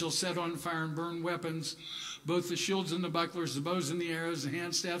and shall set on fire and burn weapons, both the shields and the bucklers, the bows and the arrows, the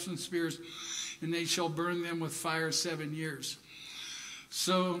handstaffs and spears, and they shall burn them with fire 7 years.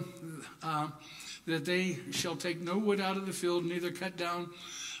 So that they shall take no wood out of the field, neither cut down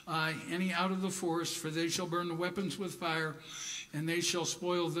any out of the forest, for they shall burn the weapons with fire, and they shall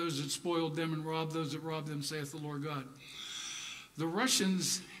spoil those that spoiled them and rob those that robbed them, saith the Lord God. The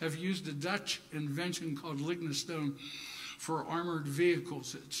Russians have used a Dutch invention called lignostone for armored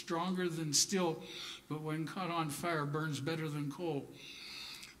vehicles. It's stronger than steel, but when caught on fire, burns better than coal.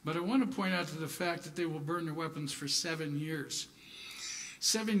 But I want to point out to the fact that they will burn their weapons for 7 years.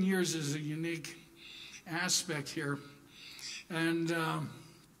 7 years is a unique aspect here. And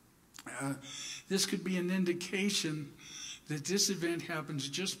this could be an indication that this event happens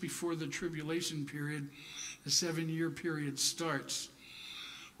just before the tribulation period, the 7-year period starts,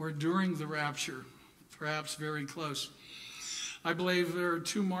 or during the rapture, perhaps very close. I believe there are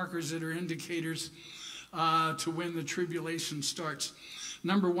two markers that are indicators to when the tribulation starts.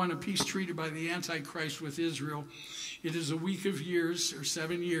 Number one, a peace treaty by the Antichrist with Israel. It is a week of years, or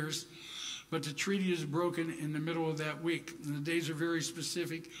 7 years, But the treaty is broken in the middle of that week. And the days are very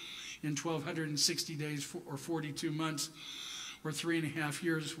specific, in 1,260 days or 42 months or 3.5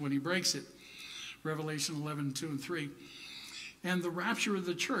 years when he breaks it. Revelation 11, 2 and 3. And the rapture of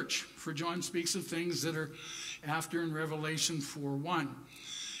the church, for John speaks of things that are after in Revelation 4:1.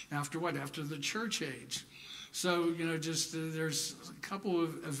 After what? After the church age. So, there's a couple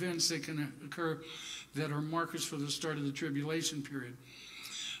of events that can occur that are markers for the start of the tribulation period.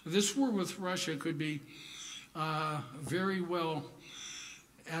 This war with Russia could be very well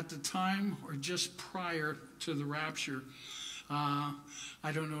at the time or just prior to the rapture.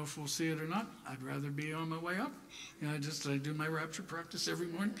 I don't know if we'll see it or not. I'd rather be on my way up. I do my rapture practice every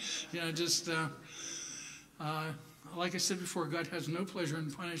morning. Like I said before, God has no pleasure in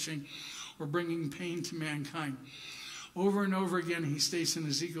punishing or bringing pain to mankind. Over and over again, he states in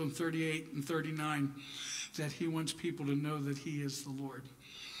Ezekiel 38 and 39 that he wants people to know that he is the Lord.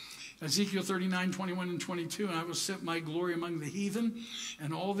 Ezekiel 39, 21 and 22, and I will set my glory among the heathen,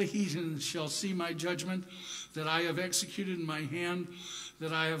 and all the heathens shall see my judgment that I have executed in my hand,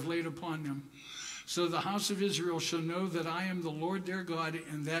 that I have laid upon them. So the house of Israel shall know that I am the Lord their God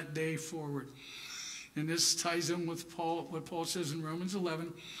in that day forward. And this ties in with what Paul says in Romans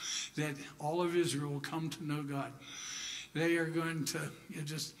 11, that all of Israel will come to know God. They are going to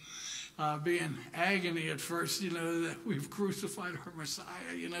be in agony at first, that we've crucified our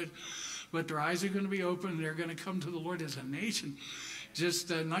Messiah, but their eyes are going to be open. They're going to come to the Lord as a nation,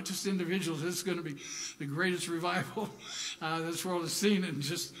 not just individuals. This is going to be the greatest revival this world has seen, and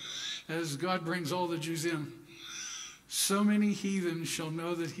just as God brings all the Jews in. So many heathens shall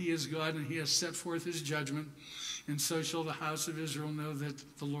know that he is God, and he has set forth his judgment, and so shall the house of Israel know that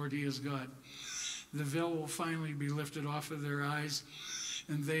the Lord, he is God. The veil will finally be lifted off of their eyes,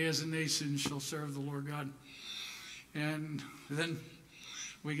 and they as a nation shall serve the Lord God. And then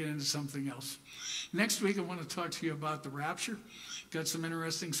we get into something else. Next week, I want to talk to you about the rapture. Got some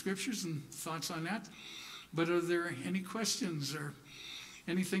interesting scriptures and thoughts on that. But are there any questions or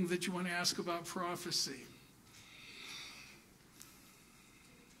anything that you want to ask about prophecy?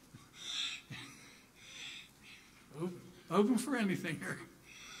 Open for anything here.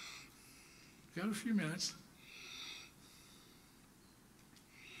 Got a few minutes.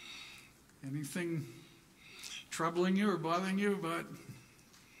 Anything troubling you or bothering you about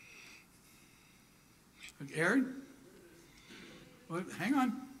Aaron? Well, hang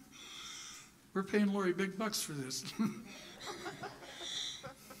on. We're paying Lori big bucks for this.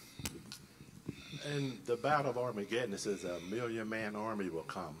 And the Battle of Armageddon, it says a 1,000,000-man army will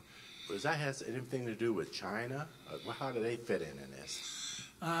come. Does that have anything to do with China? How do they fit in this?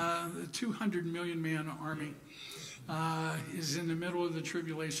 The 200 million man army is in the middle of the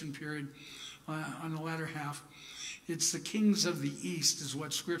tribulation period on the latter half. It's the kings of the east is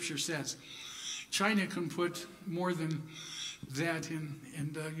what Scripture says. China can put more than that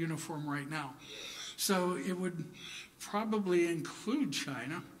in the uniform right now. So it would probably include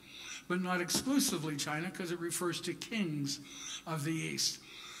China, but not exclusively China, because it refers to kings of the east.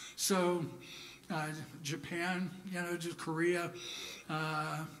 So Japan, just Korea,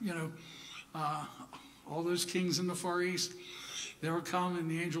 all those kings in the Far East, they will come, and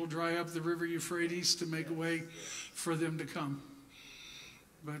the angel will dry up the river Euphrates to make a way for them to come.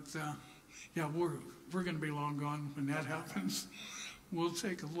 But we're going to be long gone when that happens. We'll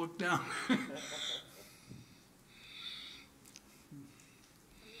take a look down.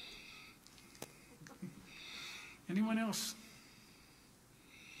 Anyone else?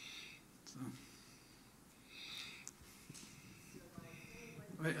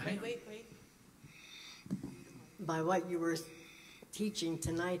 Wait. By what you were teaching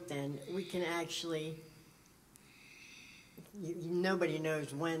tonight, then, we can actually, nobody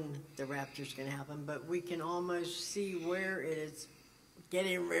knows when the rapture is going to happen, but we can almost see where it is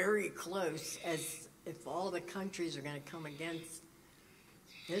getting very close, as if all the countries are going to come against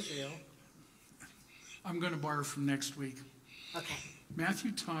Israel. I'm going to borrow from next week. Okay.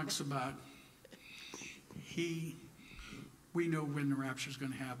 Matthew talks about we know when the rapture is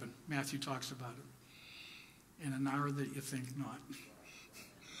going to happen. Matthew talks about it in an hour that you think not.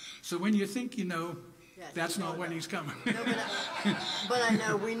 So when you think you know, that's not when he's coming. No, but I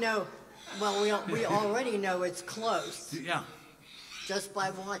know, we know, well, we already know it's close. Yeah. Just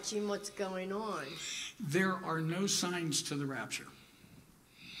by watching what's going on. There are no signs to the rapture.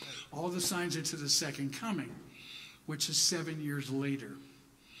 All the signs are to the second coming, which is 7 years later.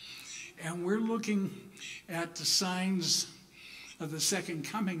 And we're looking at the signs of the second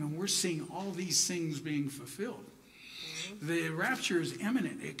coming, and we're seeing all these things being fulfilled. The rapture is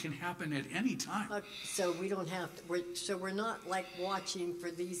imminent. It can happen at any time. So we don't have to, we're not like watching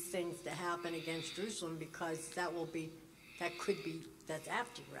for these things to happen against Jerusalem, because that's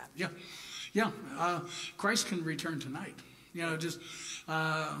after rapture. Yeah. Christ can return tonight.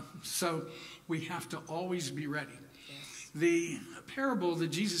 So we have to always be ready. Yes. The parable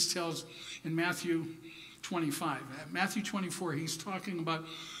that Jesus tells in Matthew 25. Matthew 24, he's talking about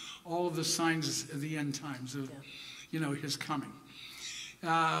all of the signs of the end times of, his coming.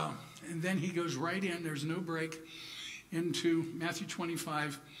 And then he goes right in, there's no break, into Matthew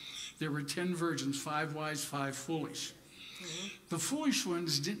 25. There were 10 virgins, 5 wise, 5 foolish. Mm-hmm. The foolish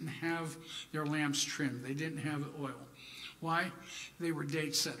ones didn't have their lamps trimmed. They didn't have oil. Why? They were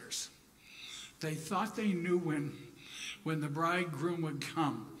date setters. They thought they knew when the bridegroom would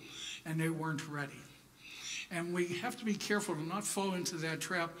come, and they weren't ready. And we have to be careful to not fall into that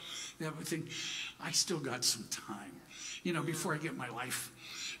trap that we think, I still got some time, before I get my life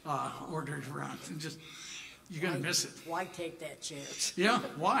ordered around. And you're going to miss it. Why take that chance? Yeah,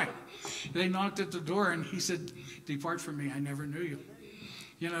 why? They knocked at the door, and he said, depart from me, I never knew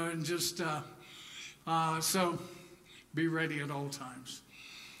you. So be ready at all times.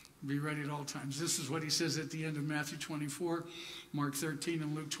 Be ready at all times. This is what he says at the end of Matthew 24, Mark 13,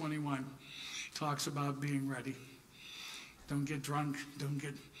 and Luke 21. Talks about being ready. Don't get drunk.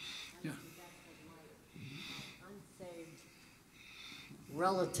 Unsaved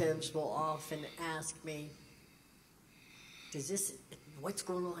relatives will often ask me, what's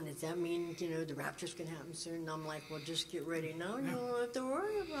going on? Does that mean, the rapture's going to happen soon? And I'm like, well, just get ready. No, you don't have to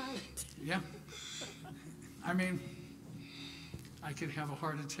worry about it. Yeah. I mean, I could have a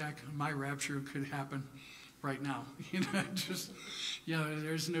heart attack. My rapture could happen right now.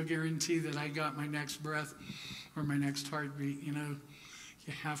 There's no guarantee that I got my next breath or my next heartbeat. You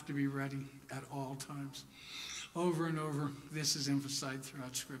have to be ready at all times. Over and over, this is emphasized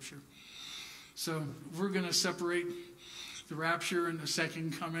throughout Scripture. So we're going to separate the rapture and the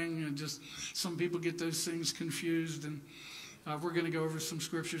second coming, and just some people get those things confused, and we're going to go over some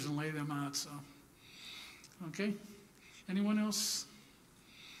scriptures and lay them out. So, okay, anyone else?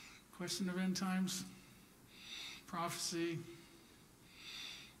 Question of end times, prophecy.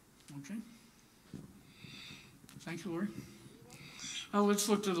 Okay. Thank you, Lord. Let's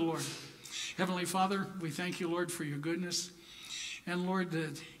look to the Lord. Heavenly Father, we thank you, Lord, for your goodness. And Lord,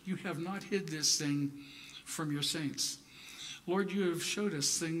 that you have not hid this thing from your saints. Lord, you have showed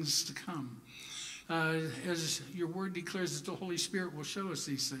us things to come. As your word declares that the Holy Spirit will show us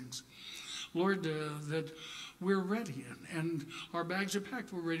these things. Lord, that we're ready and our bags are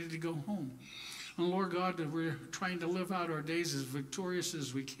packed. We're ready to go home. And Lord God, that we're trying to live out our days as victorious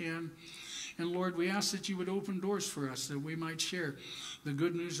as we can. And Lord, we ask that you would open doors for us, that we might share the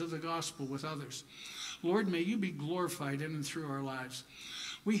good news of the gospel with others. Lord, may you be glorified in and through our lives.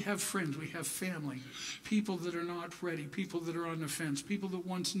 We have friends, we have family, people that are not ready, people that are on the fence, people that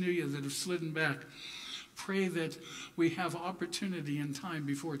once knew you that have slidden back. Pray that we have opportunity and time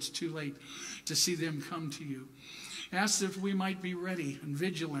before it's too late to see them come to you. Ask that we might be ready and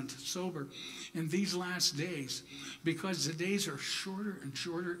vigilant, sober in these last days, because the days are shorter and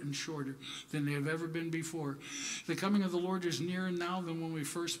shorter and shorter than they have ever been before. The coming of the Lord is nearer now than when we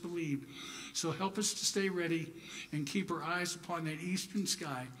first believed. So help us to stay ready and keep our eyes upon that eastern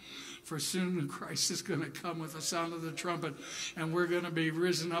sky, for soon Christ is going to come with the sound of the trumpet, and we're going to be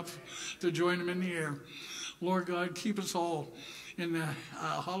risen up to join him in the air. Lord God, keep us all in the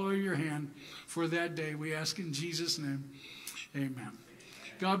hollow of your hand for that day. We ask in Jesus' name. Amen.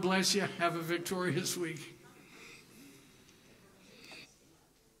 God bless you. Have a victorious week.